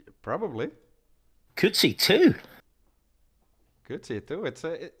 Probably. Could see 2. Could see 2.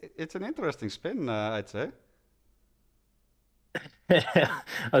 It's an interesting spin, I'd say.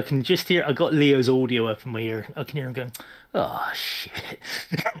 I can just hear. I got Leo's audio up in my ear. I can hear him going, "Oh shit!"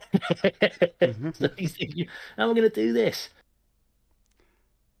 So he's thinking, "How am I going to do this?"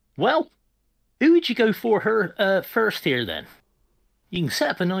 Well, who would you go for her first here then? You can set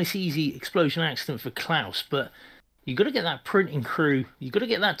up a nice, easy explosion accident for Klaus, but you got to get that printing crew. You got to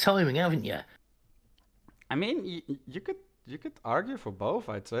get that timing, haven't you? I mean, you could argue for both.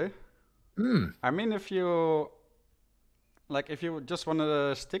 I'd say. I mean, if you just want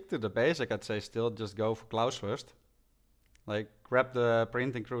to stick to the basic, I'd say still just go for Klaus first. Like, grab the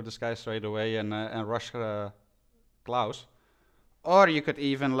printing crew disguise straight away and rush Klaus. Or you could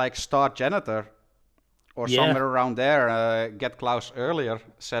even, like, start Janitor or somewhere around there, get Klaus earlier,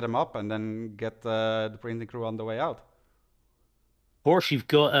 set him up, and then get the printing crew on the way out. Of course, you've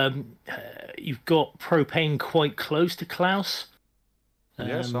got Propane quite close to Klaus.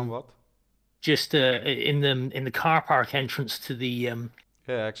 Yeah, somewhat. Just in the car park entrance to the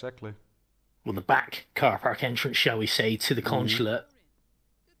yeah, exactly. Well, the back car park entrance, shall we say, to the consulate.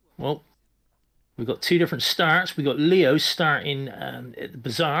 Well, we've got 2 different starts. We got Leo starting at the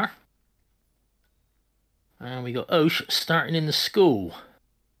bazaar, and we got Osh starting in the school.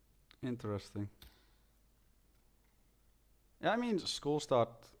 Interesting. Yeah, I mean, school start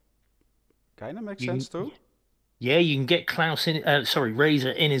kind of makes sense too. Yeah, you can get Klaus in. Razor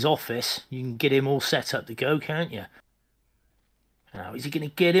in his office. You can get him all set up to go, can't you? Now, is he going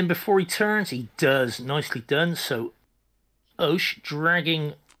to get in before he turns? He does. Nicely done. So, Osh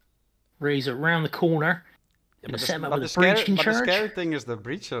dragging Razor around the corner. Going to set him up with a breaching charge. But the scary thing is the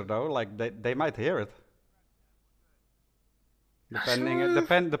breacher, though. Like, they might hear it.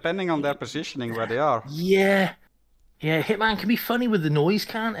 Depending on their positioning where they are. Yeah. Yeah, Hitman can be funny with the noise,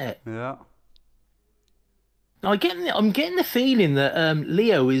 can't it? Yeah. I'm getting the feeling that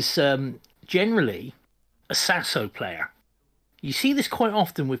Leo is generally a Sasso player. You see this quite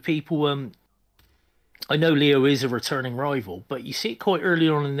often with people. I know Leo is a returning rival, but you see it quite early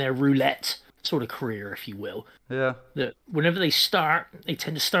on in their roulette sort of career, if you will. Yeah. That whenever they start, they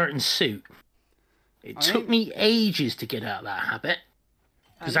tend to start in suit. It took me ages to get out of that habit.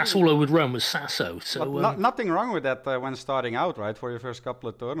 Because that's all I would run was Sasso. So but nothing wrong with that when starting out, right? For your first couple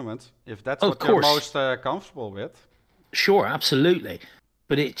of tournaments, if that's Of what you're course. most comfortable with. Sure, absolutely.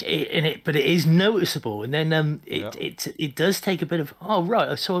 But it is noticeable, and then it does take a bit of, oh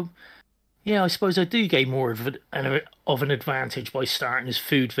right, so yeah, I suppose I do gain more of an advantage by starting as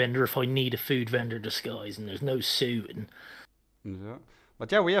food vendor if I need a food vendor disguise and there's no suit and Yeah.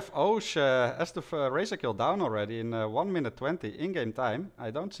 But yeah, we have Osh as the razor kill down already in 1 minute 20 in-game time.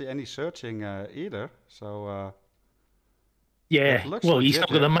 I don't see any searching either, so yeah. that looks Well, he's legit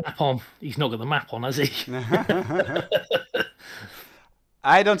not got the here. map on. He's not got the map on, has he?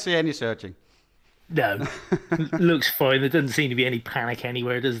 I don't see any searching. No, looks fine. There doesn't seem to be any panic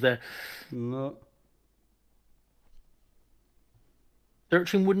anywhere, does there? No.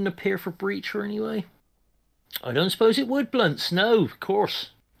 Searching wouldn't appear for Breacher anyway. I don't suppose it would, Blunts. No, of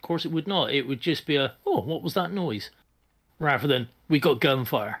course it would not. It would just be a, oh, what was that noise? Rather than, we got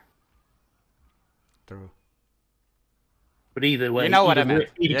gunfire. True. But either way, You know what I either meant. way-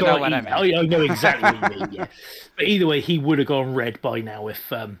 You either know way- what I meant. I know exactly what you mean, yeah. But either way, he would have gone red by now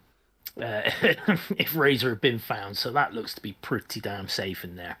if if Razor had been found. So that looks to be pretty damn safe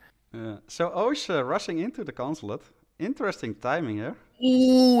in there. Yeah. So Osh rushing into the consulate. Interesting timing here.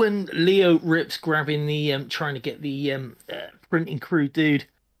 Ooh, and Leo rips grabbing the trying to get the printing crew dude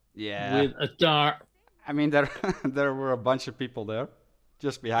Yeah. with a dart. I mean, there there were a bunch of people there,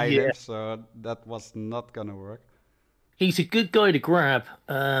 just behind Yeah. him, so that was not gonna work. He's a good guy to grab,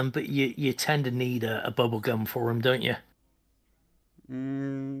 but you tend to need a bubble gum for him, don't you?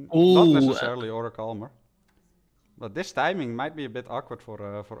 Not Ooh, necessarily or a calmer. But this timing might be a bit awkward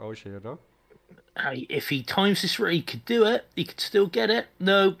for Osh here, though. Hey, if he times this right, he could do it. He could still get it.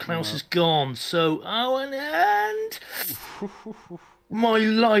 No, Klaus is gone. So, oh, and my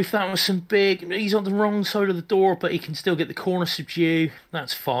life, that was some big. He's on the wrong side of the door, but he can still get the corner subdue.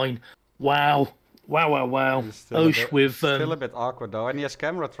 That's fine. Wow. It's still Osh with still a bit awkward though, and he has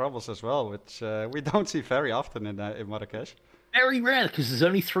camera troubles as well, which we don't see very often in Marrakesh. very rare because there's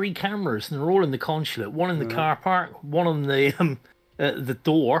only 3 cameras and they're all in the consulate. One in the car park, one on the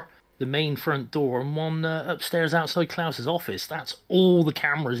door, the main front door, and one upstairs outside Klaus's office. That's all the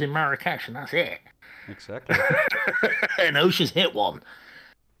cameras in Marrakesh, and that's it. Exactly. And Osh has hit one.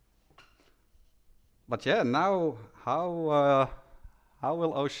 But yeah, now how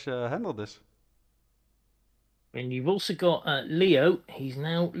will Osh handle this? And you've also got Leo. He's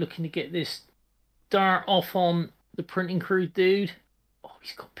now looking to get this dart off on the printing crew dude. Oh,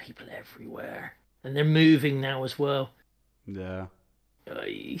 he's got people everywhere. And they're moving now as well. Yeah.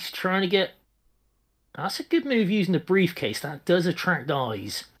 He's trying to get... That's a good move using the briefcase. That does attract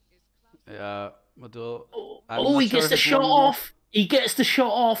eyes. Yeah, but He gets the shot off. He gets the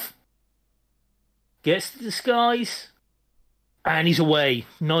shot off. Gets the disguise. And he's away.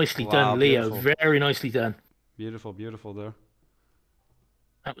 Nicely done, Leo. Beautiful. Very nicely done. Beautiful there.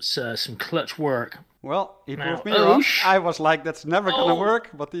 That was some clutch work. Well, he Now, proved me wrong. Osh. I was like, that's never gonna work,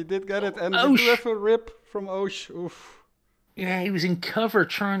 but he did get it, and we do Osh. have a rip from Osh. Oof. Yeah, he was in cover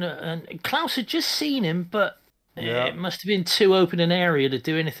trying to... And Klaus had just seen him, but Yeah. it must have been too open an area to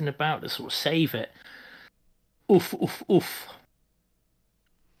do anything about to sort of save it. Oof.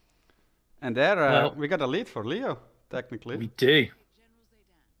 And there Well- we got a lead for Leo, technically. We do.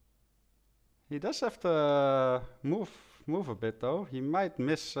 He does have to move a bit though. He might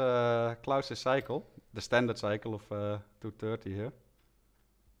miss Klaus's cycle, the standard cycle of 230 here.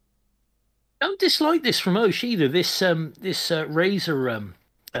 Don't dislike this from Osh either. This Razor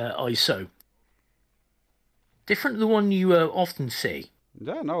ISO. Different to the one you often see.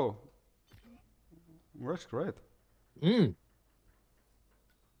 Yeah, no. Works great.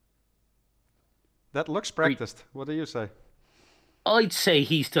 That looks practiced. What do you say? I'd say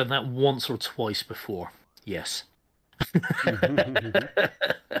he's done that once or twice before. Yes.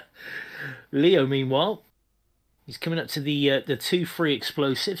 Leo, meanwhile, he's coming up to the 2 free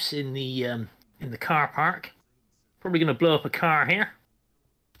explosives in the car park. Probably going to blow up a car here.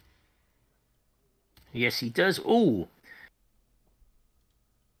 Yes, he does. Ooh,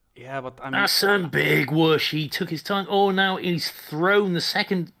 Yeah, but I'm that's some big whoosh. He took his time. Oh, now he's thrown the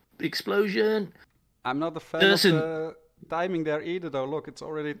second explosion. not a fan Doesn't- of the timing there either though. Look, it's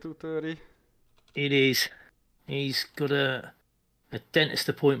already 2:30. It is. He's got a dentist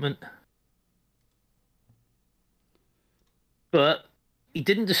appointment. But he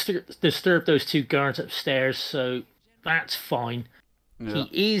didn't disturb those 2 guards upstairs, so that's fine. Yeah.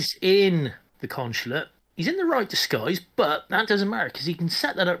 He is in the consulate. He's in the right disguise, but that doesn't matter because he can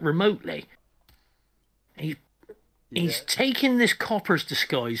set that up remotely. He's taken this copper's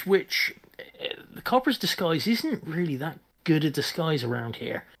disguise, which the copper's disguise isn't really that good a disguise around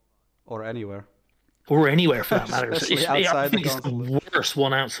here. Or anywhere. Or anywhere for that matter. Especially I outside think the it's the consulate. worst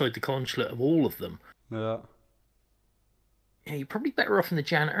one outside the consulate of all of them. Yeah. Yeah, you're probably better off in the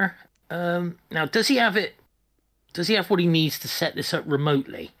janitor. Now, does he have it? Does he have what he needs to set this up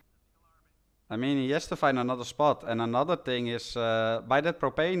remotely? I mean, he has to find another spot. And another thing is, by that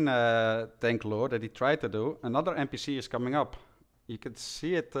propane tank lure that he tried to do, another NPC is coming up. You can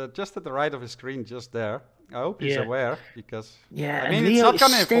see it just at the right of his screen, just there. I hope he's aware, because yeah, I mean, it's not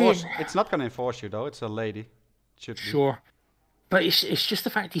gonna enforce. It's not gonna enforce you though. It's a lady. Should be. Sure, but it's just the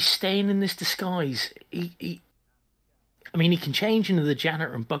fact he's staying in this disguise. I mean, he can change into the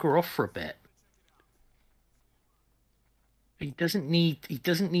janitor and bugger off for a bit. He doesn't need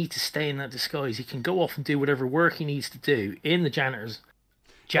to stay in that disguise. He can go off and do whatever work he needs to do in the janitor's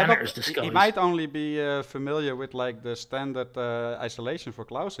disguise. He might only be familiar with like the standard isolation for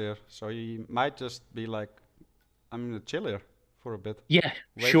Klaus here, so he might just be like, I'm gonna chill here for a bit. Yeah,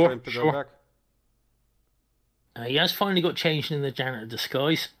 Wait for him to go back. He has finally got changed in the janitor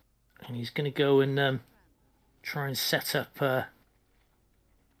disguise, and he's going to go and try and set up.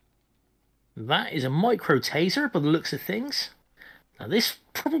 That is a micro taser by the looks of things. Now, this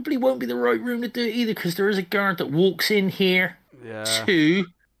probably won't be the right room to do it either, because there is a guard that walks in here too.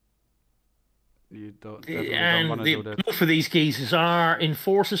 You definitely don't want to do that. Both of these geezers are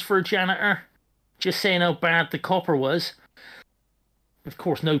enforcers for a janitor. Just saying how bad the copper was. Of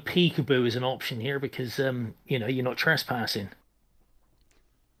course, no peekaboo is an option here because, you know, you're not trespassing.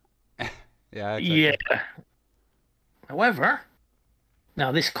 Yeah, exactly. Yeah. However,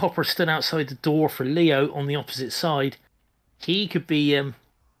 now this copper stood outside the door for Leo on the opposite side. He could be a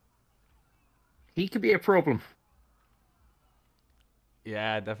problem.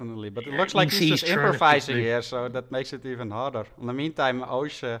 Yeah, definitely. But it looks like he's just improvising here, so that makes it even harder. In the meantime,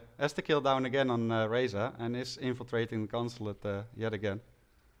 Osh has to kill down again on Reza and is infiltrating the consulate yet again.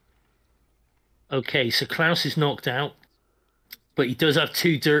 Okay, so Klaus is knocked out, but he does have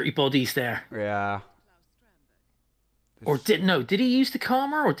two dirty bodies there. Yeah. Or did he use the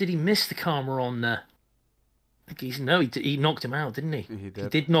karma or did he miss the karma on he knocked him out, didn't he? He did. He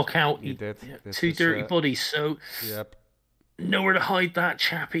did knock out. He did. Two dirty bodies, so yep. Nowhere to hide that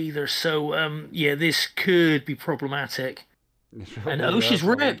chap either, so yeah, this could be problematic. And Osh is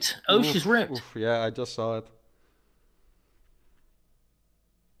ripped. Osh is ripped. Oof, yeah, I just saw it.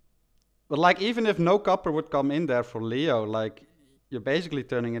 But like, even if no copper would come in there for Leo, like, you're basically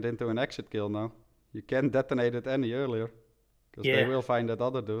turning it into an exit kill now. You can't detonate it any earlier, because they will find that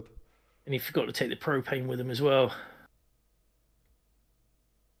other dude. And he forgot to take the propane with him as well.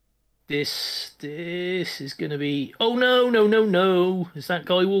 This is going to be... Oh, no. Is that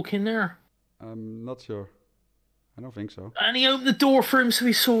guy walking there? I'm not sure. I don't think so. And he opened the door for him, so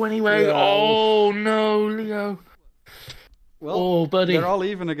he saw anyway. Yeah. Oh, no, Leo. Well, buddy. They're all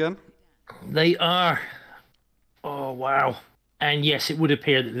even again. They are. Oh, wow. And yes, it would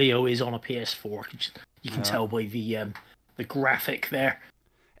appear that Leo is on a PS4. You can tell by the graphic there.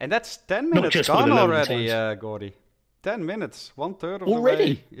 And that's 10 minutes gone already, Gordy. 10 minutes, 1/3 of the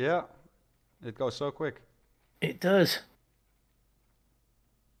way. Yeah. It goes so quick. It does.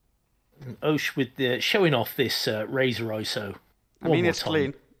 And Osh with showing off this Razor ISO. I mean, it's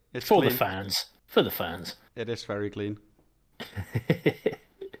clean. It's for clean. The fans. For the fans. It is very clean.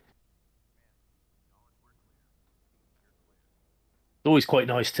 It's always quite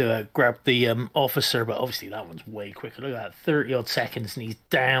nice to grab the officer, but obviously that one's way quicker. Look at that, 30 odd seconds and he's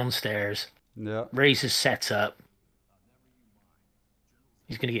downstairs. Yeah. Razor's set up.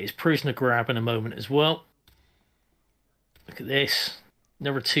 He's going to get his prisoner grab in a moment as well. Look at this.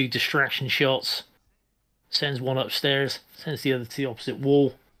 Another 2 distraction shots. Sends one upstairs. Sends the other to the opposite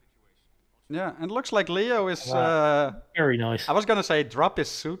wall. Yeah, and it looks like Leo is... very nice. I was going to say drop his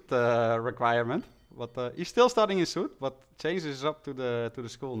suit requirement. But he's still starting his suit, but changes up to the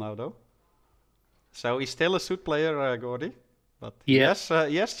school now, though. So he's still a suit player, Gordy. But he has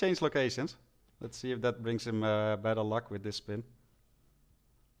changed locations. Let's see if that brings him better luck with this spin.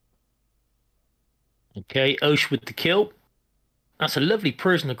 Okay, Osh with the kill. That's a lovely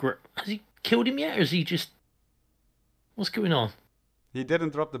prisoner grip. Has he killed him yet, or is he just... What's going on? He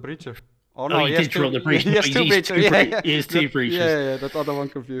didn't drop the breacher. Oh, no, he did drop the breacher. He has two breachers. He has two breachers. Yeah, that other one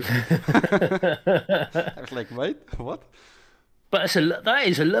confused me. I was like, wait, what? But that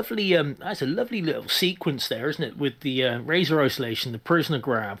is a lovely little sequence there, isn't it? With the razor isolation, the prisoner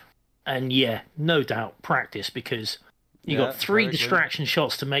grab, and yeah, no doubt practice, because you got 3 distraction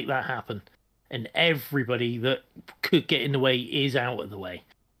shots to make that happen, and everybody that could get in the way is out of the way.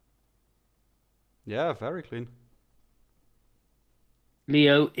 Yeah, very clean.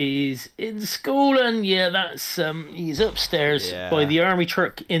 Leo is in school, and yeah, that's he's upstairs by Yeah. the army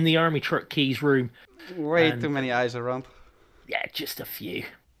truck in the army truck keys room. Way And too many eyes around. yeah, just a few.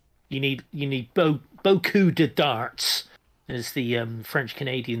 You need beaucoup de darts, as the French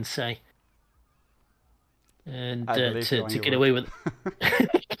Canadians say, and I believe you to on your get word. away with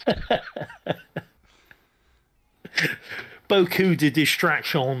beaucoup de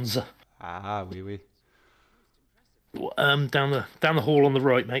distractions. Ah, oui, oui. Down the hall on the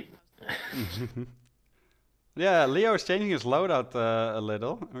right, mate. Yeah, Leo is changing his loadout a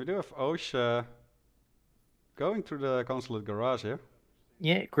little. We do have Osh going through the consulate garage here.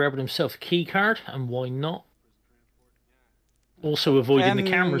 Yeah, grabbing himself a key card, and why not? Also avoiding the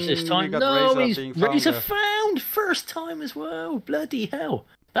cameras this And time. we got No, Reza he's being found Razor there. found first time as well. Bloody hell,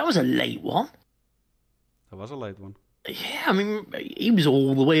 that was a late one. That was a late one. Yeah, I mean, he was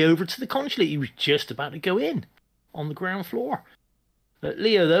all the way over to the consulate. He was just about to go in on the ground floor. But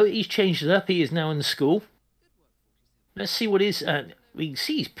Leo, though, he's changed it up. He is now in the school. Let's see what is. We can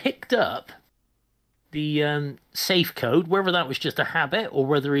see he's picked up the safe code, whether that was just a habit or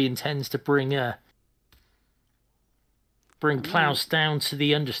whether he intends to bring Klaus down to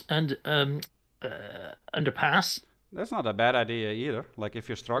the underpass. That's not a bad idea either. Like if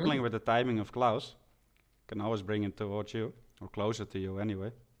you're struggling with the timing of Klaus, you can always bring him towards you or closer to you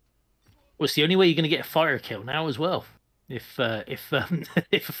anyway. Well, it's the only way you're going to get a fire kill now as well. If if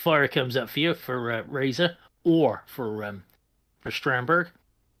a fire comes up for you for Razor or for Strandberg.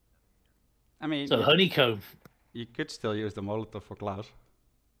 I mean, So honeycomb. you could still use the Molotov for Klaus.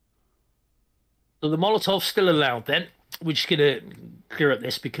 So the Molotov's still allowed then. We're just going to clear up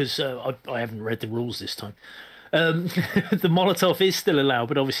this because I haven't read the rules this time. The Molotov is still allowed,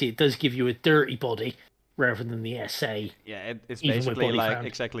 but obviously it does give you a dirty body rather than the SA. Yeah, it's Even with basically body like found.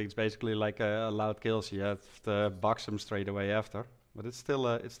 exactly. It's basically like a loud kill, so you have to box him straight away after. But it's still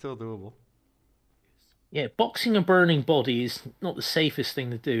doable. Yeah, boxing a burning body is not the safest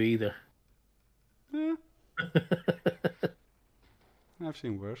thing to do either. Yeah. I've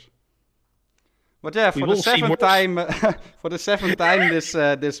seen worse. But yeah, for We've the all seen seventh worse. time, for the seventh time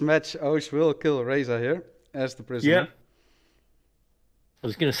this match, Osh will kill Reza here as the prisoner. Yeah. I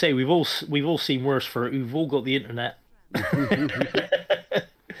was going to say we've all seen worse for it. We've all got the internet.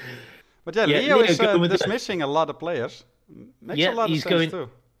 But yeah, Yeah, Leo Leo is going with the- dismissing a lot of players. Makes Yeah, a lot of he's sense going- too.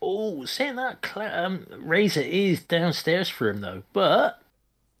 Oh, saying that, Razor is downstairs for him though, but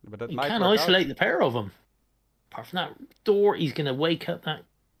But that you might can work out. isolate the pair of them. Apart from that door, he's going to wake up that.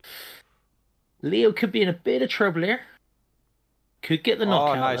 Leo could be in a bit of trouble here. Could get the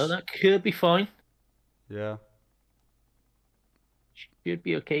knockout nice. though. That could be fine. Yeah. Should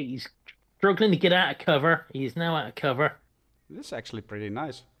be okay. He's struggling to get out of cover. He is now out of cover. This is actually pretty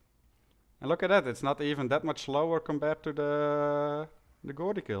nice. And look at that, it's not even that much slower compared to the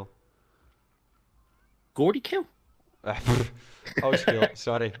Gordy kill. Gordy kill? Osh kill,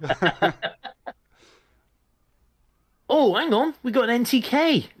 sorry. Oh, hang on. We got an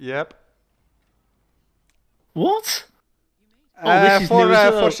NTK. Yep. What? Oh, this is new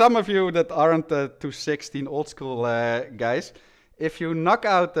as well. For some of you that aren't 216 old school guys, if you knock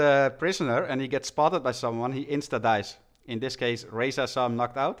out the prisoner and he gets spotted by someone, he insta dies. In this case, Reza saw him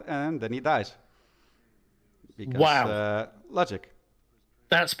knocked out and then he dies. Because, Wow. Logic.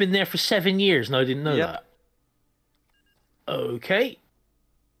 That's been there for 7 years and I didn't know Yep. that. Okay.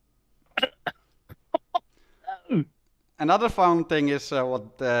 Another fun thing is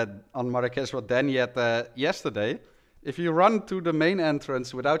what on Marrakesh what Danny had yesterday. If you run to the main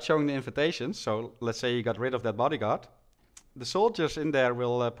entrance without showing the invitation, so let's say you got rid of that bodyguard, the soldiers in there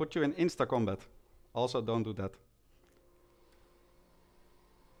will put you in insta combat. Also, don't do that.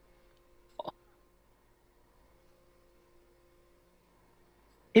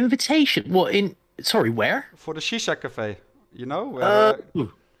 Invitation? What in? Sorry, where? For the Shisha Cafe, you know? Where,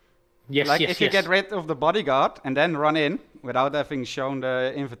 Yes, like yes, if you yes. get rid of the bodyguard and then run in without having shown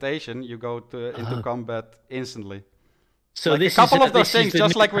the invitation, you go into combat instantly. So Like this a couple is, of those this is things, the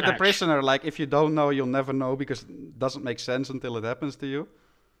just new like with the patch. prisoner, like if you don't know, you'll never know because it doesn't make sense until it happens to you.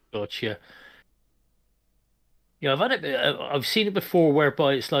 Gotcha. Yeah, I've seen it before,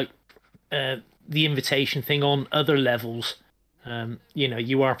 whereby it's like the invitation thing on other levels. You know,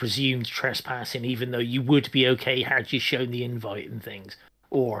 you are presumed trespassing, even though you would be okay had you shown the invite and things,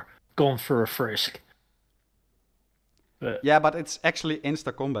 or gone for a frisk. But Yeah, but it's actually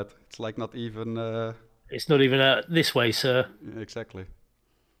insta combat. It's like not even it's not even this way, sir. exactly.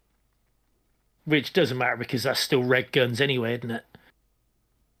 Which doesn't matter because that's still red guns anyway, isn't it?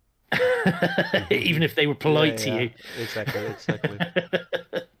 Even if they were polite to you. Exactly.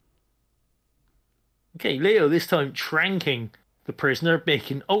 Okay, Leo, this time tranking the prisoner,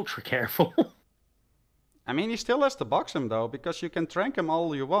 making ultra careful. I mean, he still has to box him though, because you can trank him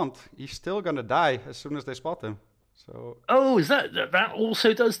all you want. He's still gonna die as soon as they spot him. So. Oh, is that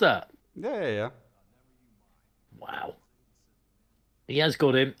also does that? Yeah. Wow. He has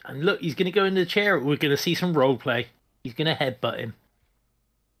got him, and look, he's gonna go in the chair. We're gonna see some role play. He's gonna headbutt him.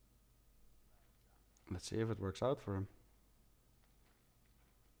 Let's see if it works out for him.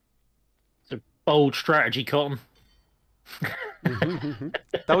 It's a bold strategy, Cotton.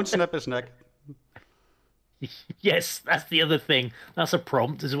 Don't snap his neck. Yes, that's the other thing. That's a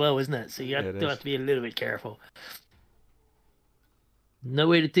prompt as well, isn't it? So you It do have is. to be a little bit careful. No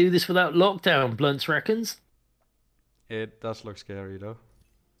way to do this without lockdown, Blunts reckons. It does look scary though.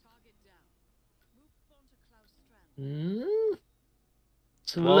 Target down. Move on to Klaus Strand.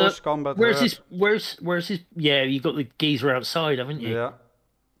 So Close look, combat. where's his? Yeah, you got the geezer outside, haven't you? Yeah.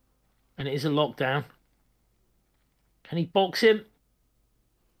 And it is a lockdown. Can he box him?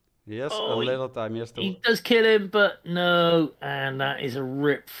 Yes, Oh, a little time. Yes, He does kill him, but no. And that is a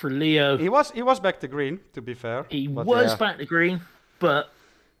rip for Leo. he was back to green, to be fair. He but was yeah. back to green, but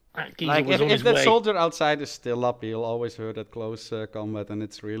that geezer Like was on if his that way. soldier outside is still up, he'll always hurt at close combat, and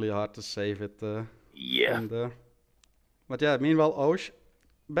it's really hard to save it Yeah. from there. But yeah, meanwhile, Osh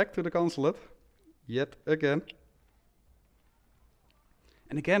back to the consulate yet again.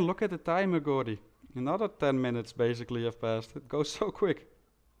 And again, look at the timer, Gordy. Another 10 minutes basically have passed. It goes so quick.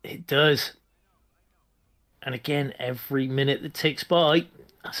 It does. And again, every minute that ticks by,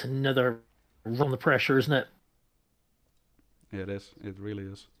 that's another run the pressure, isn't it? It is. It really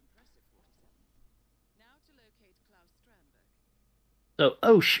is. Now to locate Klaus Strandberg.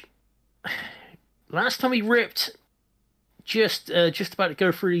 So, Osh, last time he ripped, just about to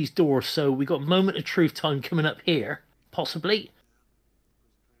go through these doors. So we got moment of truth time coming up here, possibly.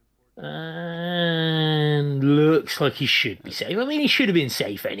 And looks like he should be safe. I mean, he should have been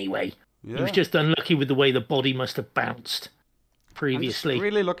safe anyway. Yeah. He was just unlucky with the way the body must have bounced I'm previously. just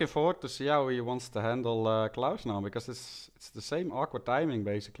really looking forward to see how he wants to handle Klaus now, because it's the same awkward timing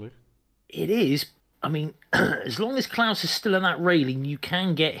basically. It is. I mean, as long as Klaus is still on that railing, you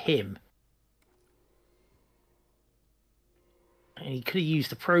can get him. And he could have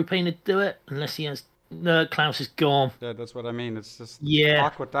used the propane to do it, unless he has. No, Klaus is gone. Yeah, that's what I mean. It's just Yeah.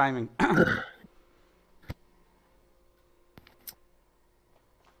 awkward timing.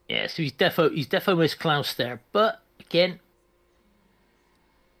 Yeah, so he's defo missed Klaus there. But again,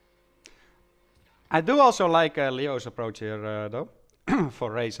 I do also like Leo's approach here, though,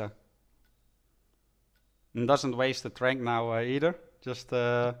 for Reza. And doesn't waste the trank now either. Just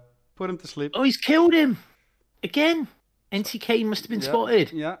put him to sleep. oh, he's killed him again. NTK must have been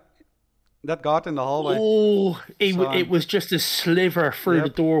spotted. Yeah. That guard in the hallway. Oh, So, it was just a sliver through the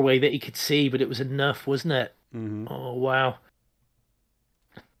Yep. doorway that he could see, but it was enough, wasn't it? Mhm. Oh wow.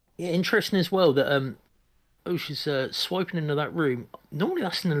 Yeah, interesting as well that Osh's swiping into that room. Normally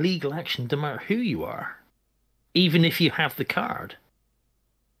that's an illegal action, no matter who you are, even if you have the card.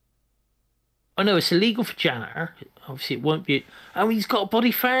 Oh no, it's illegal for janitor. Obviously, it won't be. Oh, he's got a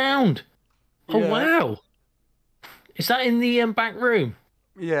body found. Oh Yeah. wow. Is that in the back room?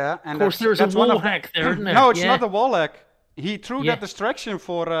 Yeah, and Of course, there's a that's one wall of the- hack there, isn't there? No, it's Yeah. not a wall hack. He threw Yeah. that distraction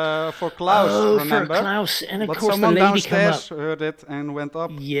for Klaus, Oh, remember? for Klaus, and of But course the someone lady come up. downstairs heard it and went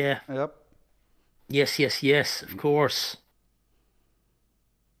up. Yeah. Yep. Yes, of course.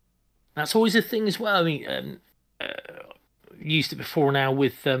 That's always a thing as well. I mean, used it before now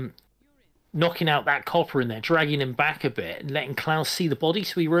with knocking out that copper in there, dragging him back a bit, and letting Klaus see the body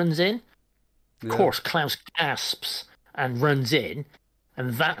so he runs in. Of Yeah. course, Klaus gasps and runs in,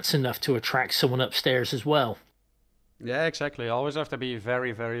 and that's enough to attract someone upstairs as well. Yeah, exactly. Always have to be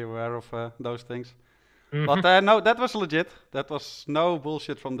very, very aware of those things. Mhm. But no, that was legit. That was no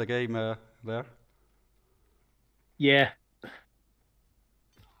bullshit from the game there. Yeah.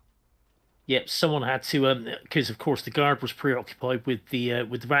 Yep, someone had to, because of course the guard was preoccupied with the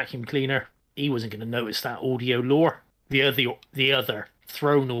vacuum cleaner. He wasn't going to notice that audio lure, the other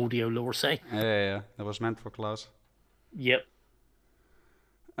thrown audio lure, say. Yeah. That was meant for Klaus. Yep.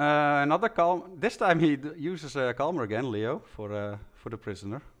 Another calm. This time he uses a calmer again, Leo, for the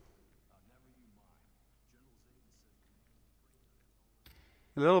prisoner.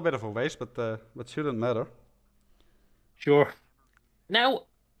 A little bit of a waste, but shouldn't matter. Sure. Now,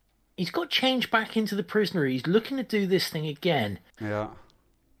 he's got change back into the prisoner. He's looking to do this thing again. Yeah.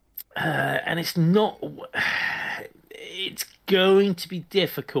 And it's not... It's going to be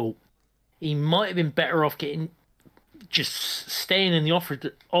difficult. He might have been better off just staying in the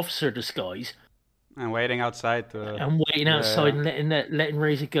officer disguise And waiting outside. and waiting outside and letting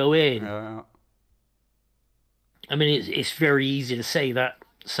Razor go in. I mean, it's very easy to say that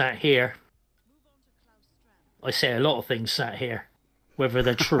sat here. I say a lot of things sat here, whether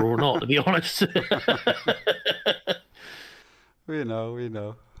they're true or not, to be honest. We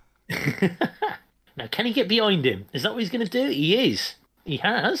know. Now, can he get behind him? Is that what he's going to do? He is. He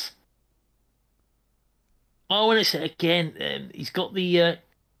has. Oh, and it's again. He's got the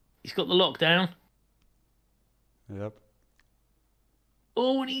lockdown. Yep.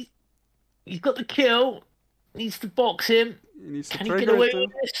 Oh, and he's got the kill. Needs to box him. He needs to Can he get trigger away it too. with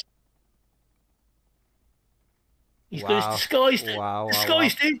this? He's Wow. got his disguised. Wow,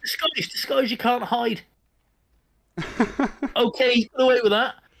 Disguised, dude. Disguised. You can't hide. Okay, he's got away with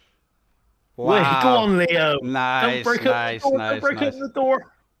that. Wait, go on, Leo. Nice, Don't break nice, open the door. nice, Don't break nice. open the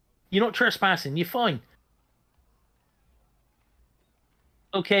door. You're not trespassing. You're fine.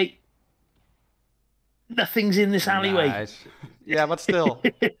 Okay. Nothing's in this alleyway. Nice. Yeah, but still,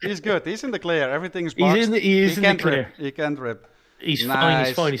 he's good. He's in the clear. Everything's He's boxed. he is in the can't clear. rip. He can't rip. He's Nice. fine.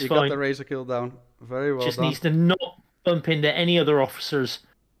 He's fine. He's He fine. got the razor kill down. Very well Just done. needs to not bump into any other officers.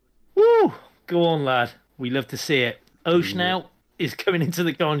 Woo! Go on, lad. We love to see it. Osh now is coming into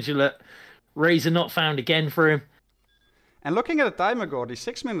the consulate. Razor not found again for him. And looking at the timer, Gordy,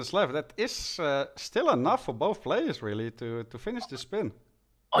 6 minutes left. That is still enough for both players, really, to finish the spin.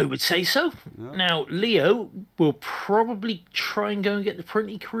 I would say so. Yeah. Now, Leo will probably try and go and get the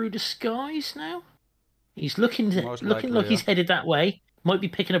printing crew disguise now. He's looking Most like likely, he's yeah. headed that way. Might be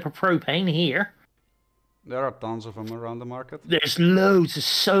picking up a propane here. There are tons of them around the market. There's loads. There's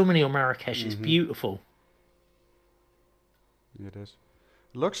so many on Marrakesh. It's beautiful. It is.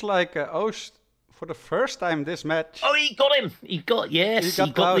 Looks like Oost, for the first time this match, Oh, he got him. He got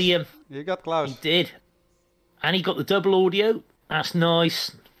Klaus. the. He got Klaus. He did, and he got the double audio. That's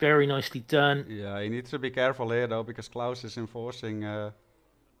nice. Very nicely done. Yeah, he needs to be careful here, though, because Klaus is enforcing.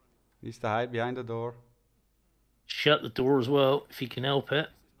 Needs to hide behind the door. Shut the door as well if he can help it.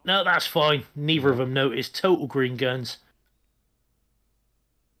 No, that's fine. Neither of them noticed. Total green guns.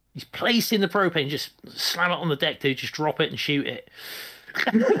 He's placed in the propane. Just slam it on the deck, dude. Just drop it and shoot it.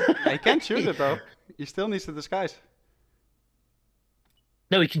 He can't shoot it, though. He still needs to disguise.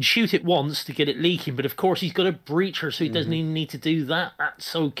 No, he can shoot it once to get it leaking, but of course he's got a breacher, so he doesn't even need to do that.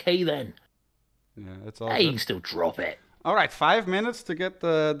 That's okay then. Yeah, it's all Hey, you good. can still drop it. All right, 5 minutes to get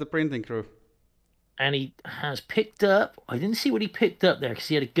the printing crew. And he has picked up... I didn't see what he picked up there, because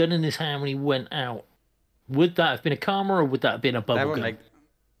he had a gun in his hand when he went out. Would that have been a camera, or would that have been a bubble gun?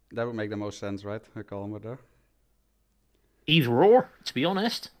 That would make the most sense, right? A calmer there. Either or, to be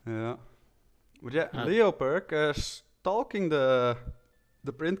honest. Yeah. But yeah, Leoperkk stalking the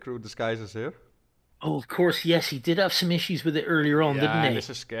print crew disguises here. Oh, of course, yes, he did have some issues with it earlier on, Yeah, didn't and he? this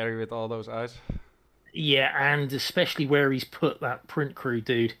is scary with all those eyes. Yeah, and especially where he's put that print crew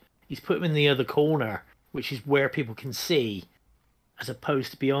dude. He's put him in the other corner, which is where people can see, as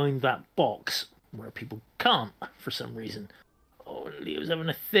opposed to behind that box where people can't for some reason. Oh, Leo's having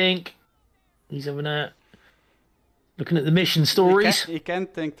a think. He's having a... Looking at the mission stories. He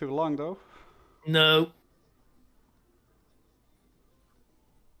can't think too long, though. No.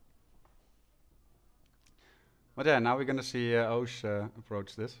 But yeah, now we're gonna see Osh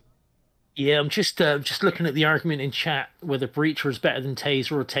approach this. Yeah, I'm just looking at the argument in chat whether Breacher is better than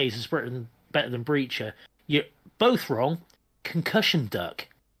Taser or Taser's better than Breacher. You're both wrong. Concussion Duck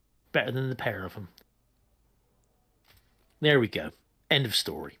better than the pair of them. There we go. End of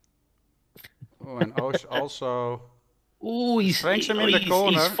story. Oh, and Osh also. Oh, he's Springs him in the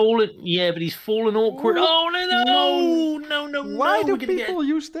corner. He's fallen. Yeah, but he's fallen awkward. Ooh, Oh no! Why do we're gonna people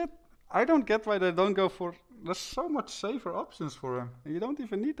use that? I don't get why they don't go for. There's so much safer options for him. You don't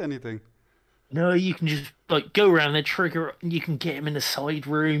even need anything. No, you can just like go around there, trigger. You can get him in the side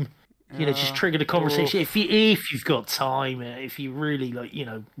room. You know, just trigger the conversation if you've got time. If you really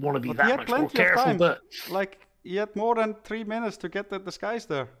want to be But he that had much more plenty of careful. time. But Like, he had more than 3 minutes to get the disguise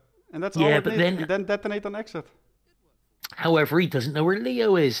there. And that's Yeah, all it but needs. And then detonate on exit. however, he doesn't know where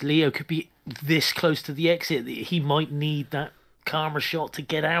Leo is. Leo could be this close to the exit. He might need that karma shot to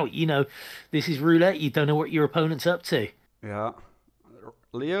get out. This is roulette. You don't know what your opponent's up to. Yeah.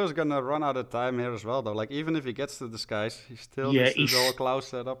 Leo's gonna run out of time here as well, though. Like, even if he gets the disguise, he still Yeah, needs to he's- go Klaus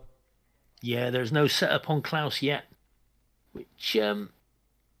setup. Yeah, there's no setup on Klaus yet. Which,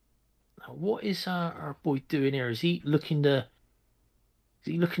 what is our boy doing here? Is he looking to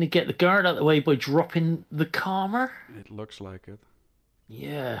get the guard out of the way by dropping the karma? It looks like it.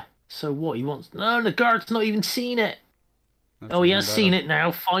 Yeah. So what he wants? No, the guard's not even seen it. That's Oh, he even has better. seen it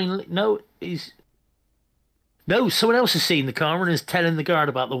now. Finally, no, he's. No, someone else has seen the car and is telling the guard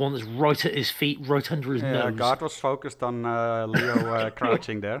about the one that's right at his feet, right under his Yeah, nose. guard was focused on Leo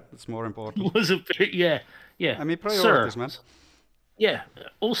crouching there. It's more important. Was a bit, yeah, yeah. I mean, priorities, Sir, man. yeah.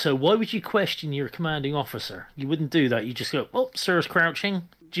 Also, why would you question your commanding officer? You wouldn't do that. You just go, "Oh, sir's crouching.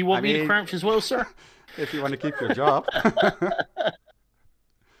 Do you want me to mean- crouch as well, sir?" If you want to keep your job.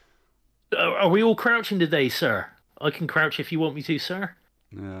 Are we all crouching today, sir? I can crouch if you want me to, sir.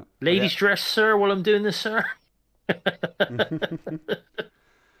 Yeah. Ladies dress, sir, while I'm doing this, sir.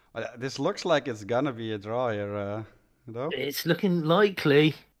 This looks like it's gonna be a draw here, though. It's looking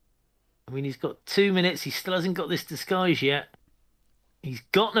likely. I mean, he's got 2 minutes. He still hasn't got this disguise yet. He's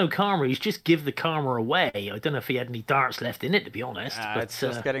got no karma. He's just give the karma away. I don't know if he had any darts left in it, to be honest. But It's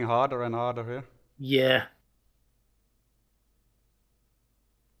just getting harder and harder here. yeah.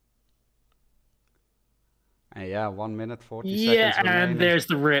 Yeah, 1 minute 40 Yeah, seconds remaining. and there's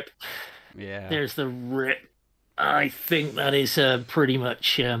the rip. Yeah. There's the rip. I think that is pretty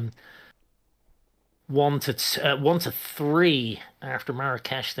much 1-3 after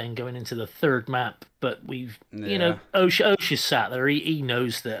Marrakesh, then going into the third map. But we've, you know, OhSh's sat there. He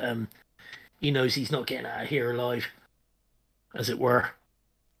knows that he knows he's not getting out of here alive, as it were.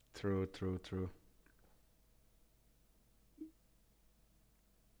 True.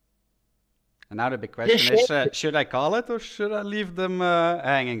 And now the big question is, should I call it or should I leave them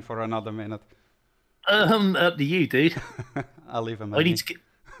hanging for another minute? Up to you, dude. I'll leave them I hanging.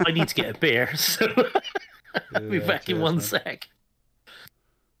 need to get a beer, so I'll be back in one sec.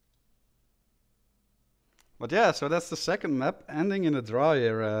 But yeah, so that's the second map, ending in a draw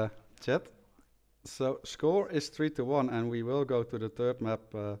here, chat. So score is 3-1, and we will go to the third map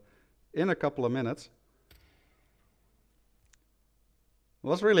in a couple of minutes.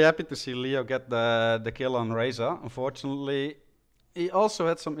 Was really happy to see Leo get the kill on Reza. Unfortunately, he also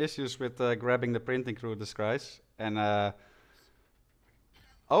had some issues with grabbing the printing crew disguise. And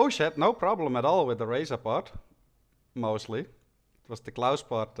OhShit had no problem at all with the Reza part, mostly. It was the Klaus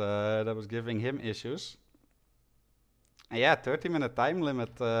part that was giving him issues. And yeah, 30-minute time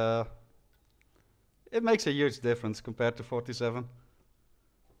limit. It makes a huge difference compared to 47.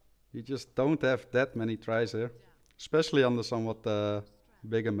 You just don't have that many tries here, especially on the somewhat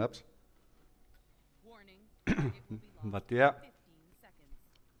bigger maps. Warning. Target will be lost But yeah, 15 seconds.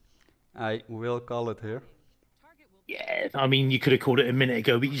 I will call it here. Target will Yeah, I mean, you could have called it a minute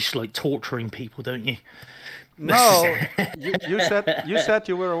ago, but you just like torturing people, don't you? No, you said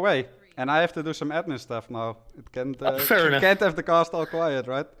you were away, and I have to do some admin stuff now. It can't. Fair enough. Can't have the cast all quiet,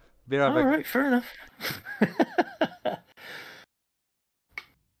 right? Be right All back. right, fair enough.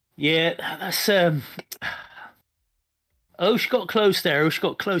 Yeah, that's Osh got close there. Osh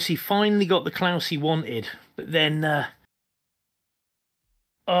got close. He finally got the Klaus he wanted, but then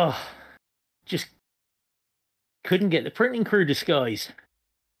just couldn't get the printing crew disguise.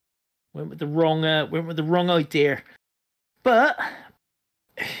 Went with the wrong idea. But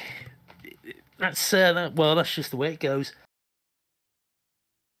that's that's just the way it goes.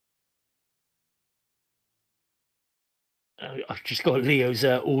 I've just got Leo's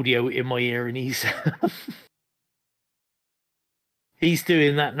audio in my ear, and he's he's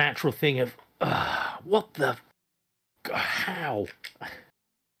doing that natural thing of what the how,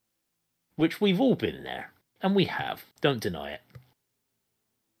 which we've all been there, and we have. Don't deny it.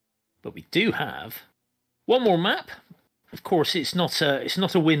 But we do have one more map. Of course, it's not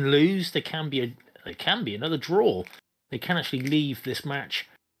a win-lose. There can be another draw. They can actually leave this match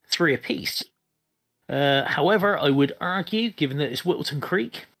 3 apiece. However, I would argue, given that it's Whittleton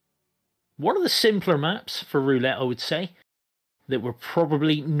Creek, one of the simpler maps for roulette, I would say, that we're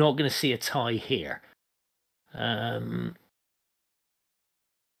probably not going to see a tie here. Looking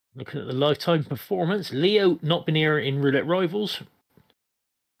at the lifetime performance, Leo not been here in Roulette Rivals.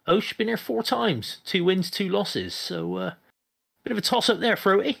 Osh been here 4 times, 2 wins, 2 losses. So, bit of a toss-up there,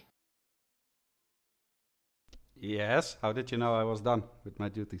 Froty. Yes. How did you know I was done with my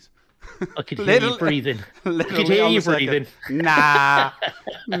duties? I could hear you breathing. I could hear you breathing. Nah.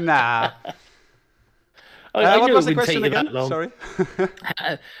 I what knew was it the wouldn't take question you again? that long. Sorry.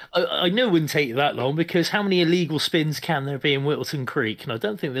 I knew it wouldn't take you that long, because how many illegal spins can there be in Whittleton Creek? And I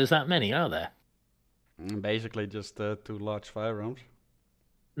don't think there's that many, are there? Basically, just 2 large firearms.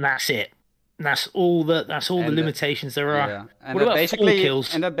 And that's it. That's all the limitations there are. Yeah. And What that about 4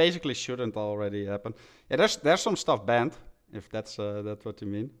 kills? And that basically shouldn't already happen. Yeah, there's some stuff banned, if that's what you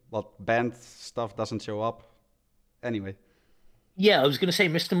mean. But banned stuff doesn't show up anyway. Yeah, I was going to say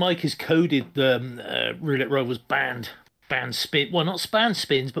Mr. Mike has coded the Roulette Rivals banned spin. Well, not banned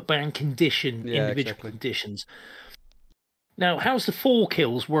spins, but banned individual exactly. conditions. Now, how's the 4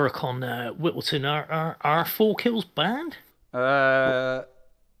 kills work on Whittleton? Are 4 kills banned? No.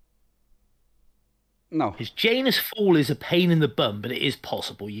 His Janus Fall is a pain in the bum, but it is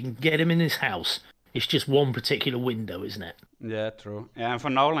possible. You can get him in his house. It's just one particular window, isn't it? Yeah, true. Yeah, and for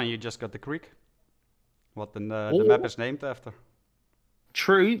Nolan, you just got the creek. What the Oh. map is named after.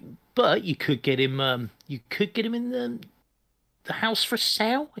 True, but you could get him. You could get him in the house for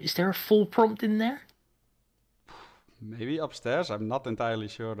sale. Is there a full prompt in there? Maybe upstairs. I'm not entirely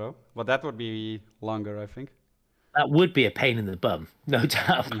sure though. But that would be longer, I think. That would be a pain in the bum, no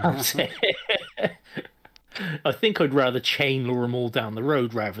doubt about it. I think I'd rather chain lure them all down the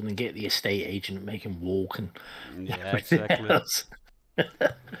road rather than get the estate agent and make him walk and Yeah, everything exactly. else.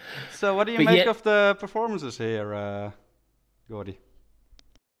 So, what do you But make yet- of the performances here, Gordy?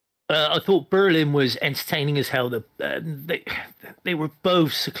 I thought Berlin was entertaining as hell. They were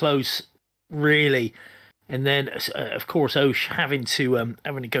both so close, really, and then of course Osh having to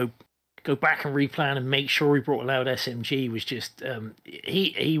go back and replan and make sure he brought a loud SMG was just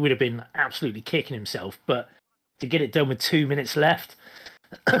he would have been absolutely kicking himself. But to get it done with 2 minutes left,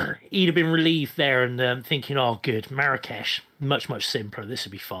 he'd have been relieved there and thinking, "Oh, good, Marrakesh, much simpler. This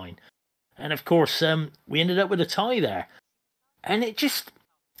would be fine." And of course, we ended up with a tie there, and it just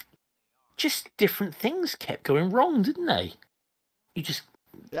different things kept going wrong, didn't they?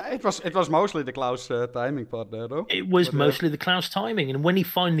 Yeah, it was mostly the Klaus timing part there though. It was But, mostly the Klaus timing, and when he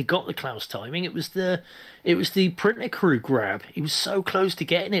finally got the Klaus timing, it was the printer crew grab. He was so close to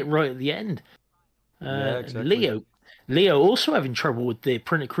getting it right at the end. Yeah, exactly. Leo also having trouble with the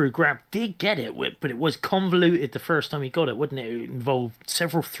printer crew grab. Did get it, but it was convoluted the first time he got it, wouldn't it? It involved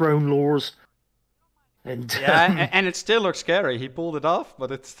several throne lures, and Yeah, and it still looks scary. He pulled it off,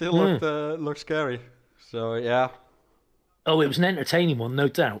 but it still looked scary. So yeah. oh, it was an entertaining one, no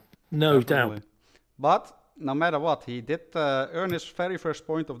doubt, no doubt. Definitely. But no matter what, he did earn his very first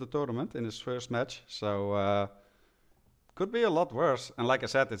point of the tournament in his first match. So could be a lot worse. And like I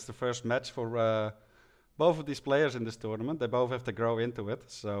said, it's the first match for both of these players in this tournament. They both have to grow into it.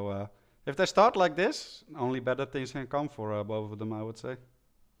 So if they start like this, only better things can come for both of them, I would say.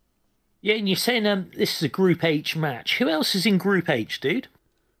 Yeah, and you're saying this is a Group H match. Who else is in Group H, dude?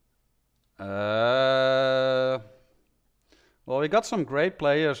 Well, we got some great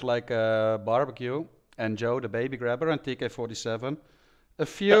players like Barbecue and Joe the Baby Grabber and TK47. A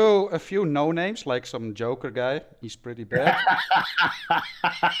few no names like some Joker guy. He's pretty bad.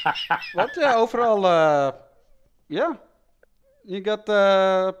 But yeah, overall, yeah, you got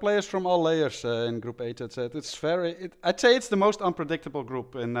players from all layers in Group H. I'd say I'd say it's the most unpredictable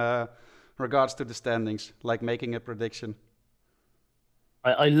group in regards to the standings. Like making a prediction.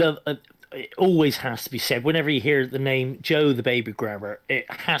 I love. It always has to be said whenever you hear the name Joe the Baby Grabber.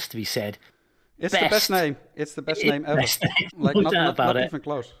 It has to be said. It's the best name. It's the best name ever. Best name, Like no not, doubt not, about not it. even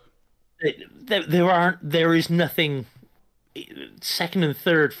close. There is nothing. Second and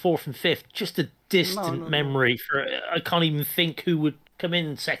third, fourth and fifth, just a distant No. memory. For I can't even think who would come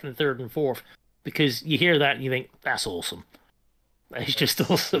in second, third, and fourth because you hear that and you think that's awesome. It's just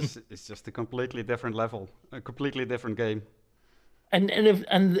awesome. It's just a completely different level, a completely different game. And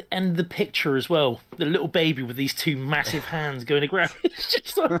the picture as well, the little baby with these two massive hands going to grab. It's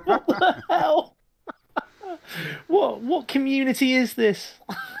just like, what the hell? What community is this?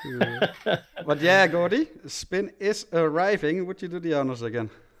 But yeah, Gordy, Spin is arriving. Would you do the honors again?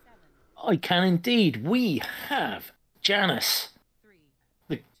 I can indeed. We have Janice, 3,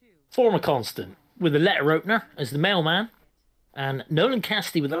 the 2, former constant, with a letter opener as the mailman, and Nolan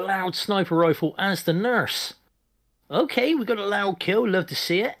Cassidy with a loud sniper rifle as the nurse. Okay, we got a loud kill. Love to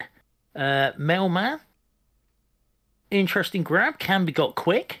see it. Mailman. Interesting grab. Can be got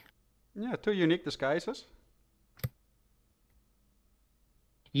quick. Yeah, 2 unique disguises.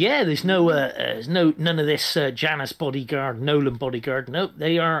 Yeah, there's none of this Janice bodyguard, Nolan bodyguard. Nope,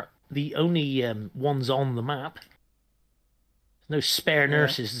 they are the only ones on the map. There's no spare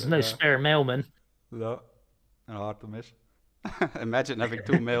nurses. There's no spare mailmen. No, and hard to miss. Imagine having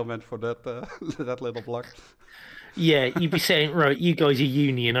 2 mailmen for that that little block. Yeah, you'd be saying, right, you guys are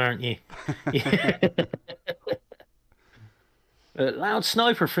union, aren't you? Yeah. Loud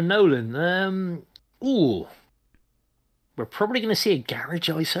sniper for Nolan. Ooh. We're probably going to see a garage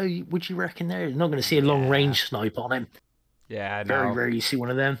ISO, would you reckon there? You're not going to see a long range snipe on him. Yeah, Very no. rarely see one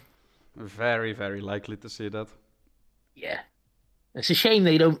of them. Very, very likely to see that. Yeah. It's a shame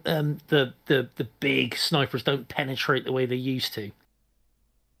they don't, the big snipers don't penetrate the way they used to.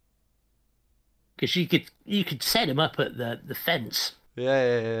 Because you could set him up at the fence.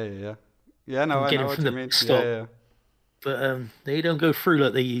 Yeah. Yeah, no, I Get know him what from you the mean. stop. Yeah. But they don't go through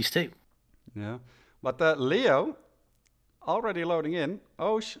like they used to. Yeah. But Leo, already loading in.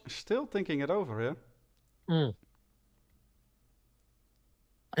 Osh still thinking it over here. Mm.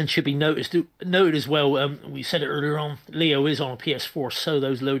 And should be noted as well, we said it earlier on, Leo is on a PS4, so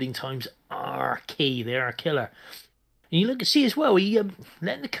those loading times are key. They are killer. And you look to see as well, he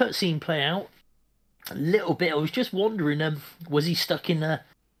letting the cutscene play out a little bit. I was just wondering, was he stuck in a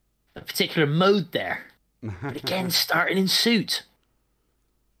particular mode there? But again, starting in suit.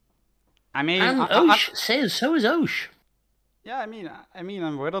 I mean, And Osh says, so is Osh. yeah, I mean,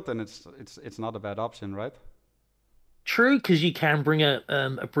 I'm with it, and it's not a bad option, right? True, because you can bring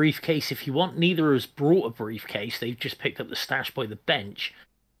a briefcase if you want. Neither has brought a briefcase. They've just picked up the stash by the bench.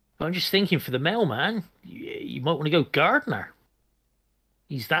 But I'm just thinking for the mailman, you might want to go Gardener.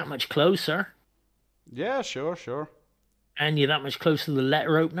 He's that much closer. Yeah, sure. And you're that much closer to the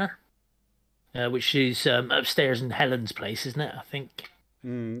letter opener, which is upstairs in Helen's place, isn't it? I think.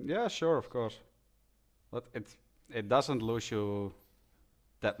 Yeah, sure, of course. But it doesn't lose you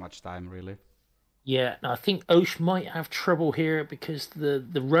that much time, really. Yeah, I think Osh might have trouble here because the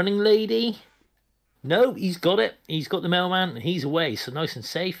running lady. No, he's got it. He's got the mailman, and he's away, so nice and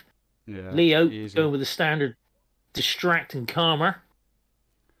safe. Yeah, Leo easy. going with the standard distract and calmer.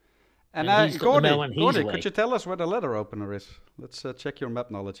 And he's got the mailman, he's Gordy, away. could you tell us where the letter opener is? Let's check your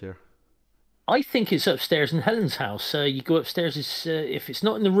map knowledge here. I think it's upstairs in Helen's house. You go upstairs. If it's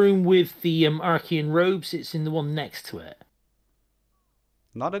not in the room with the Archean robes, it's in the one next to it.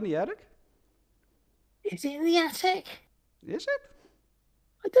 Not in the attic? Is it in the attic? Is it?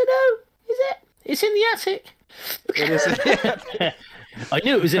 I don't know. Is it? It's in the attic. It is in the attic. I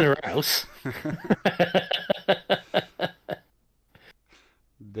knew it was in her house.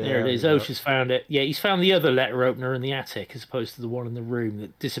 There it is. Osh has found it. Yeah, he's found the other letter opener in the attic as opposed to the one in the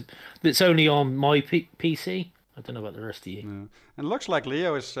room that's only on my PC. I don't know about the rest of you. Yeah. And looks like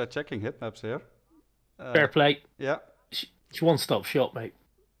Leo is checking hit maps here. Fair play. Yeah. It's one-stop shop, mate.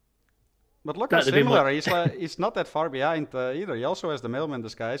 But look how similar. He's not that far behind either. He also has the mailman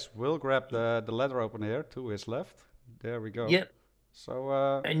disguise. We'll grab the letter opener here to his left. There we go. Yep. So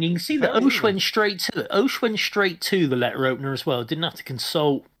and you can see that Osh went straight to it. Osh went straight to the letter opener as well. Didn't have to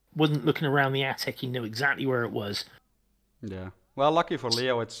consult. Wasn't looking around the attic. He knew exactly where it was. Yeah. Well, lucky for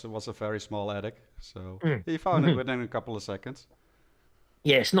Leo, it was a very small attic, so he found it within a couple of seconds.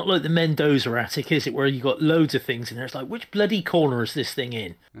 Yeah, it's not like the Mendoza attic, is it? Where you got loads of things in there. It's like, which bloody corner is this thing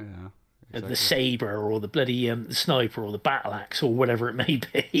in? Yeah. Exactly. The saber, or the bloody sniper, or the battle axe, or whatever it may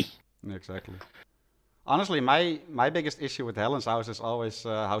be. Exactly. Honestly, my biggest issue with Helen's house is always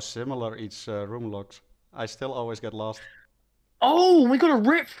how similar each room looks. I still always get lost. Oh, we got a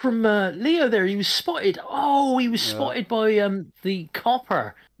rip from Leo there. He was spotted. Oh, he was spotted by the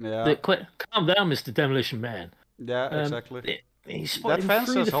copper. Yeah. Calm down, Mr. Demolition Man. Yeah, exactly. He spotted That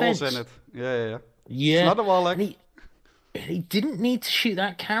fence through has the holes fence. in it. Yeah. Yeah. It's not a wall, He didn't need to shoot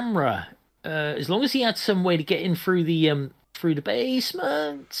that camera. As long as he had some way to get in through the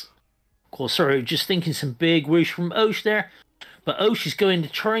basement. Of course, sorry, just thinking some big whoosh from Osh there. But Osh is going to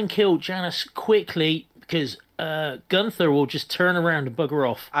try and kill Janice quickly because Gunther will just turn around and bugger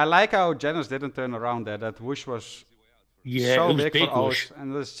off. I like how Janice didn't turn around there. That whoosh was so it was big for whoosh. Osh.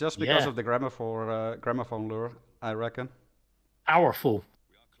 And it's just because of the gramophone lure, I reckon. Powerful.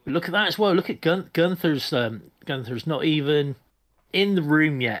 But look at that as well. Look at Gunther's. Gunther's not even in the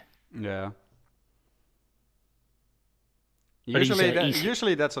room yet. Yeah. But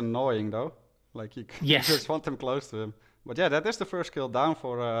Usually that's annoying though. Like you just want them close to him. But yeah, that is the first kill down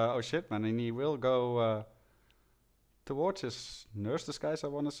for OhShitMan, and he will go towards his nurse disguise, I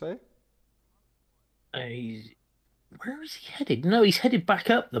want to say. Where is he headed? No, he's headed back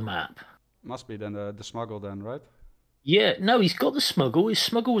up the map. Must be then the smuggle then, right? Yeah, no, he's got the smuggle. His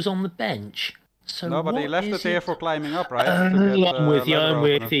smuggle was on the bench. So no, but he left it there for climbing up, right? I'm with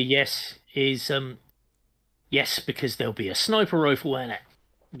you. Yes, yes, because there'll be a sniper rifle in it.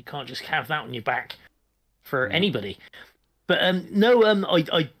 You can't just have that on your back for anybody. But no,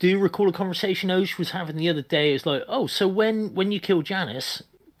 I do recall a conversation Osh was having the other day. It's like, oh, so when you kill Janice,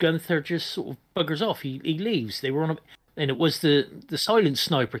 Gunther just sort of buggers off. He leaves. They were on and it was the silent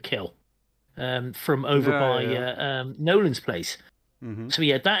sniper kill from over by Nolan's place. Mm-hmm. So he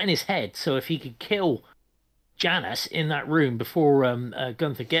had that in his head. So if he could kill Janice in that room before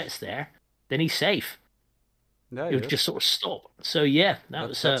Gunther gets there, then he's safe. Yeah, it would just sort of stop. So yeah,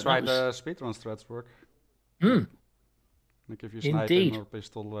 that's right. The speedrun strats work. Like if you snipe him or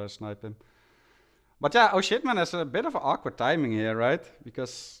pistol snipe him. But yeah, OhShitMan has a bit of an awkward timing here, right?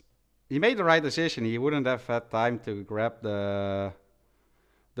 Because he made the right decision. He wouldn't have had time to grab the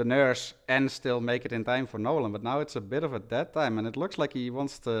nurse and still make it in time for Nolan. But now it's a bit of a dead time, and it looks like he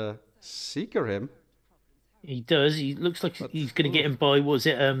wants to seeker him. He does. He looks like But, he's going to get him by. Was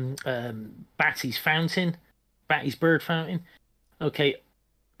it Batty's fountain, Batty's bird fountain? Okay,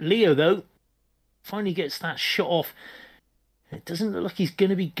 Leo though finally gets that shot off. It doesn't look like he's going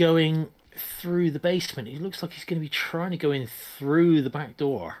to be going through the basement. It looks like he's going to be trying to go in through the back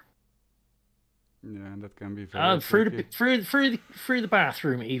door. Yeah, and that can be very through the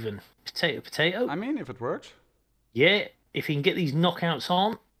bathroom even. Potato. I mean, if it works. Yeah, if he can get these knockouts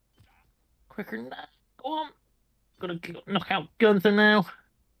on quicker than that. Go on. Gotta knock out Gunther now.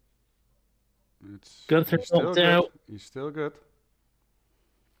 Gunther knocked out. He's still good.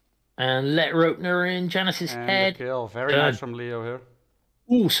 And let Ropner in Janice's And head. the kill. Very nice from Leo here.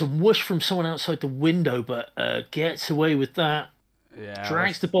 Ooh, some whoosh from someone outside the window, but gets away with that. Yeah.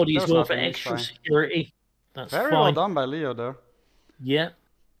 Drags the body as well for extra security. That's very fine. well done by Leo there. Yeah.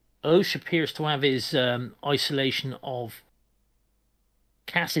 Osh appears to have his isolation of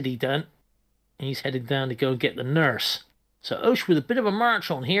Cassidy done. And he's headed down to go and get the nurse. So Osh with a bit of a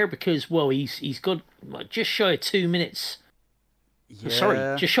march on here because, well, he's got just shy of 2 minutes. Yeah.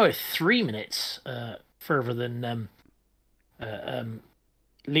 Sorry, just shy of 3 minutes further than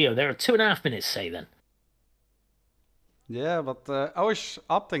Leo. There are 2.5 minutes, say then. Yeah, but Osh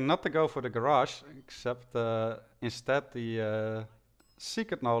opting not to go for the garage, except instead the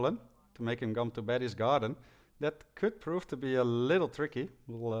secret Nolan to make him come to Betty's garden. That could prove to be a little tricky.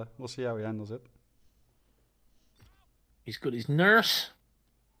 We'll see how he handles it. He's got his nurse.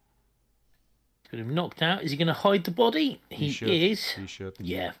 He's got him knocked out. Is he going to hide the body? He is. He should.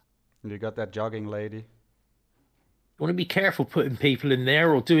 Yeah. And you got that jogging lady. You want to be careful putting people in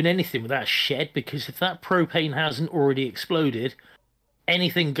there or doing anything with that shed, because if that propane hasn't already exploded,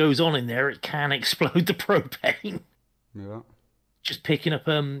 anything goes on in there, it can explode the propane. Yeah. Just picking up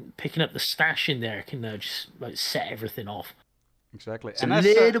the stash in there can just like set everything off. Exactly. It's a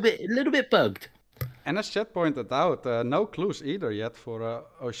little bit bugged. And as Chet pointed out, no clues either yet for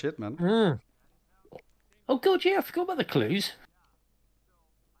OhShitMan. Mm. Oh god, yeah, I forgot about the clues.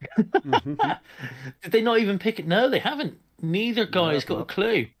 Did they not even pick it? No, they haven't. Neither guy's got a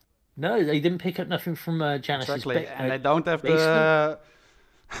clue. No, they didn't pick up nothing from Janice's Exactly, and they don't have the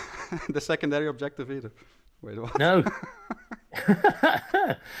secondary objective either. Wait, what? No.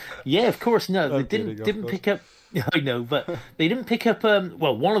 Yeah, of course, no. They didn't pick up. I know, but they didn't pick up.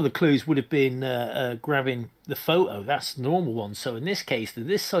 Well, one of the clues would have been grabbing the photo. That's the normal one. So in this case, to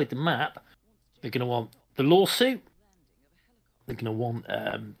this side of the map, they're going to want the lawsuit. They're going to want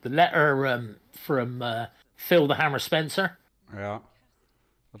the letter from Phil the Hammer Spencer. Yeah,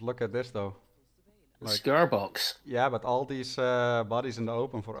 but look at this though. Like, scar box. Yeah, but all these bodies in the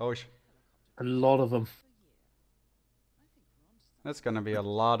open for Osh. A lot of them. That's gonna be a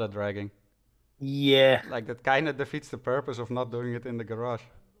lot of dragging. Yeah. Like, that kind of defeats the purpose of not doing it in the garage.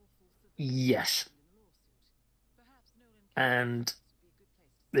 Yes. And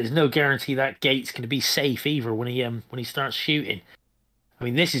there's no guarantee that gate's going to be safe either when he starts shooting. I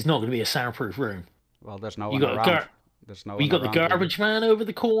mean, this is not going to be a soundproof room. Well, there's no one around. There's no. You got the garbage man over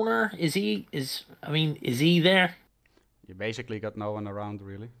the corner. Is he there? You basically got no one around,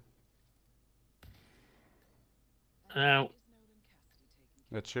 really. Now,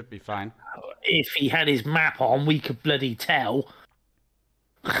 that should be fine. If he had his map on, we could bloody tell.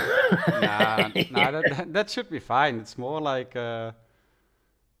 nah, that should be fine. It's more like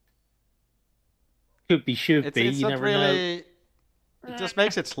should be. It's you not never really. know. It just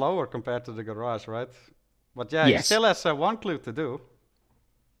makes it slower compared to the garage, right? But yeah, he still has one clue to do.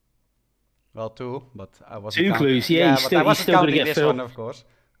 Well, two, but I wasn't. Two clues, yeah. But I wasn't counting this one, of course.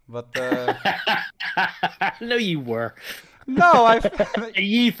 But no, you were. No,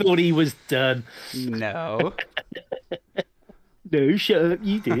 You thought he was done. No. No, shut up.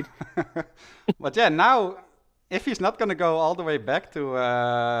 You did. But yeah, now if he's not gonna go all the way back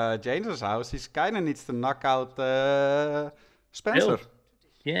to James's house, he kind of needs to knock out Spencer. Phil.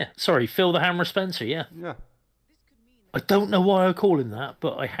 Yeah, sorry, Phil the Hammer Spencer. Yeah. Yeah. I don't know why I call him that,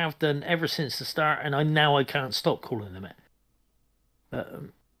 but I have done ever since the start, and I can't stop calling him it.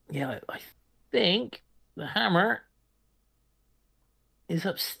 Yeah, I think the hammer is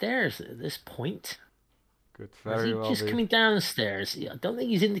upstairs at this point. Could very well be. Just coming down the stairs. Yeah, I don't think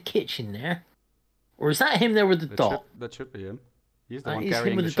he's in the kitchen there. Or is that him there with the dot? That should be him. He's the one It's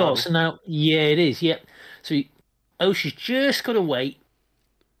carrying him with the the dot. So now, yeah, it is. Yep. So Osh's just got to wait,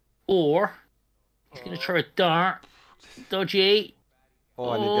 or he's going to try a dart. Dodgy.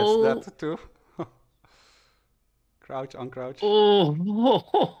 Oh, and he gets that too. Crouch, uncrouch.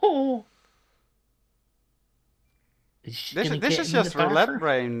 Oh. This is just roulette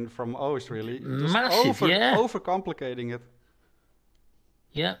brain from Osh, really. Massive, Overcomplicating it.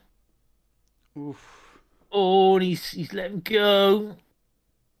 Yeah. Oof. Oh, and he's let him go.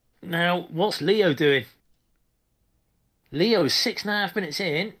 Now, what's Leo doing? Leo is 6.5 minutes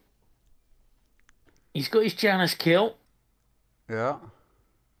in. He's got his Janus kill. Yeah.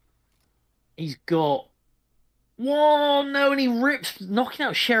 He's got. Whoa, no, and he rips, knocking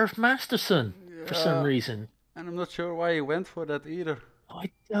out Sheriff Masterson for some Yeah. reason. And I'm not sure why he went for that either.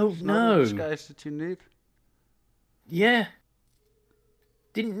 I don't It's not know. the guys that you need. Yeah.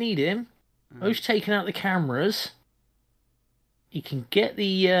 Didn't need him. O's taking out the cameras. He can get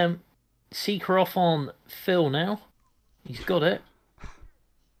the Seeker off on Phil now. He's got it.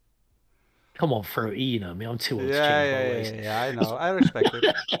 Come on, Fruity, you know me. I'm too old to change my ways. Yeah, I know. I respect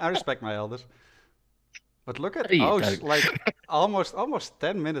it. I respect my elders. But look at No, you Osh, don't. like almost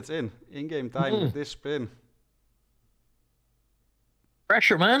 10 minutes in-game time with this spin.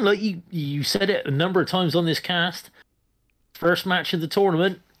 Pressure, man. Like you said it a number of times on this cast. First match of the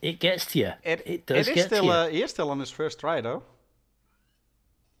tournament, it gets to you. It does is get still, to you. he is still on his first try, though.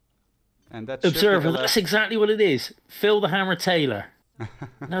 And that should be Observer, the that's last. exactly what it is. Phil the Hammer Taylor.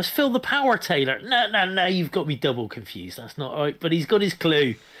 Now it's Phil the Power Taylor. No, you've got me double confused. That's not right. But he's got his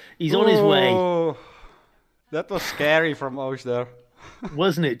clue. He's on his way. Oh, that was scary from Osh there.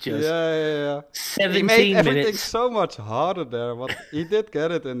 Wasn't it just? Yeah. He 17 made everything minutes. so much harder there, but he did get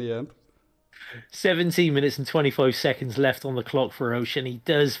it in the end. 17 minutes and 25 seconds left on the clock for Ocean. He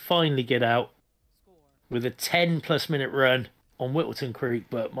does finally get out Score. with a 10+ minute run on Whittleton Creek.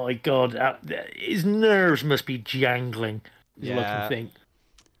 But my God, his nerves must be jangling. Is what I Yeah. can think.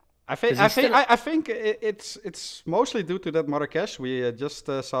 I think Does he I think it's mostly due to that Marrakesh. We just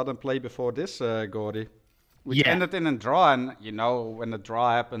saw them play before this, Gordy. Which Yeah. ended in a draw, and you know when a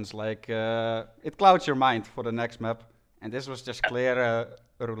draw happens, like it clouds your mind for the next map. And this was just clear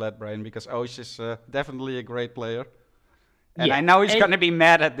roulette brain because Osh is definitely a great player, and Yeah, I know he's and- gonna be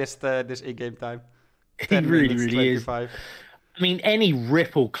mad at this in-game time. He 10 really, minutes, really is. 25. I mean, any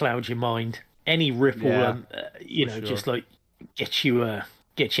ripple clouds your mind. Any ripple, Yeah, you for know, sure. just like get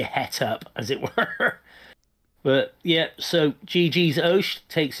your het up, as it were. But yeah, so GG's Osh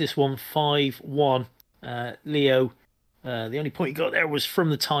takes this one 5-1. Leo, the only point he got there was from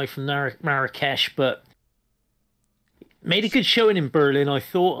the tie from Marrakesh, but made a good showing in Berlin. I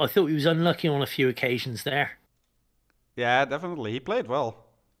thought he was unlucky on a few occasions there. Yeah, definitely. He played well.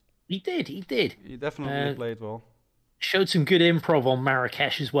 He did. He definitely Uh, played well. Showed some good improv on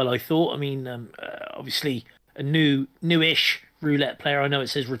Marrakesh as well, I thought. I mean, obviously a newish roulette player. I know it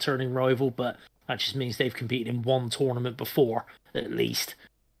says returning rival, but that just means they've competed in one tournament before, at least.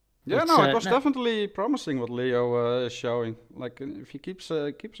 Yeah, But, no, it was no- definitely promising what Leo is showing. Like, if he keeps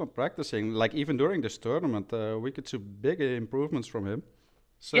on practicing, like even during this tournament, we could see big improvements from him.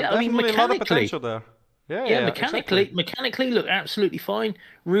 So Yeah, I mean, definitely a lot of mechanically- potential there. Yeah, exactly. mechanically look absolutely fine.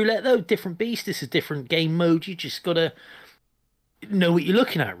 Roulette though, different beast. This is different game mode. You just gotta know what you're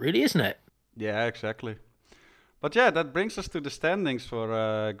looking at, really, isn't it? Yeah, exactly. But yeah, that brings us to the standings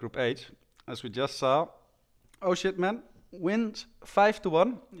for Group H. As we just saw, OhShitMan wins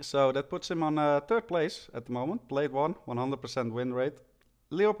 5-1. So that puts him on third place at the moment. Played 100% win rate.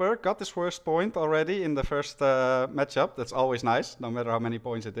 Leoperkk got his first point already in the first matchup. That's always nice, no matter how many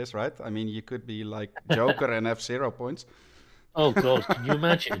points it is, right? I mean, you could be like Joker and have 0 points. Oh God, can you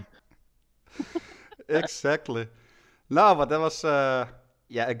imagine? Exactly. No, but that was a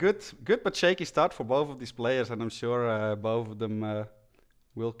good but shaky start for both of these players, and I'm sure both of them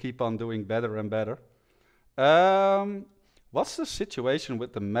will keep on doing better and better. What's the situation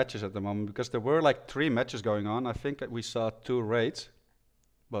with the matches at the moment? Because there were like 3 matches going on. I think that we saw 2 raids,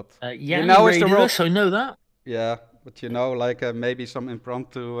 but Yeah, know it's the raided world. us, I know that. Yeah, but like maybe some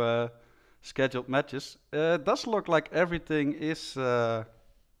impromptu scheduled matches. It does look like everything is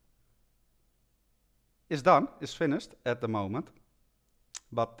done, is finished at the moment.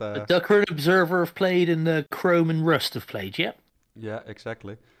 But The Ducker and Observer have played, and the Chrome and Rust have played. Yep. yeah,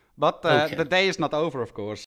 exactly. But Okay. the day is not over, of course.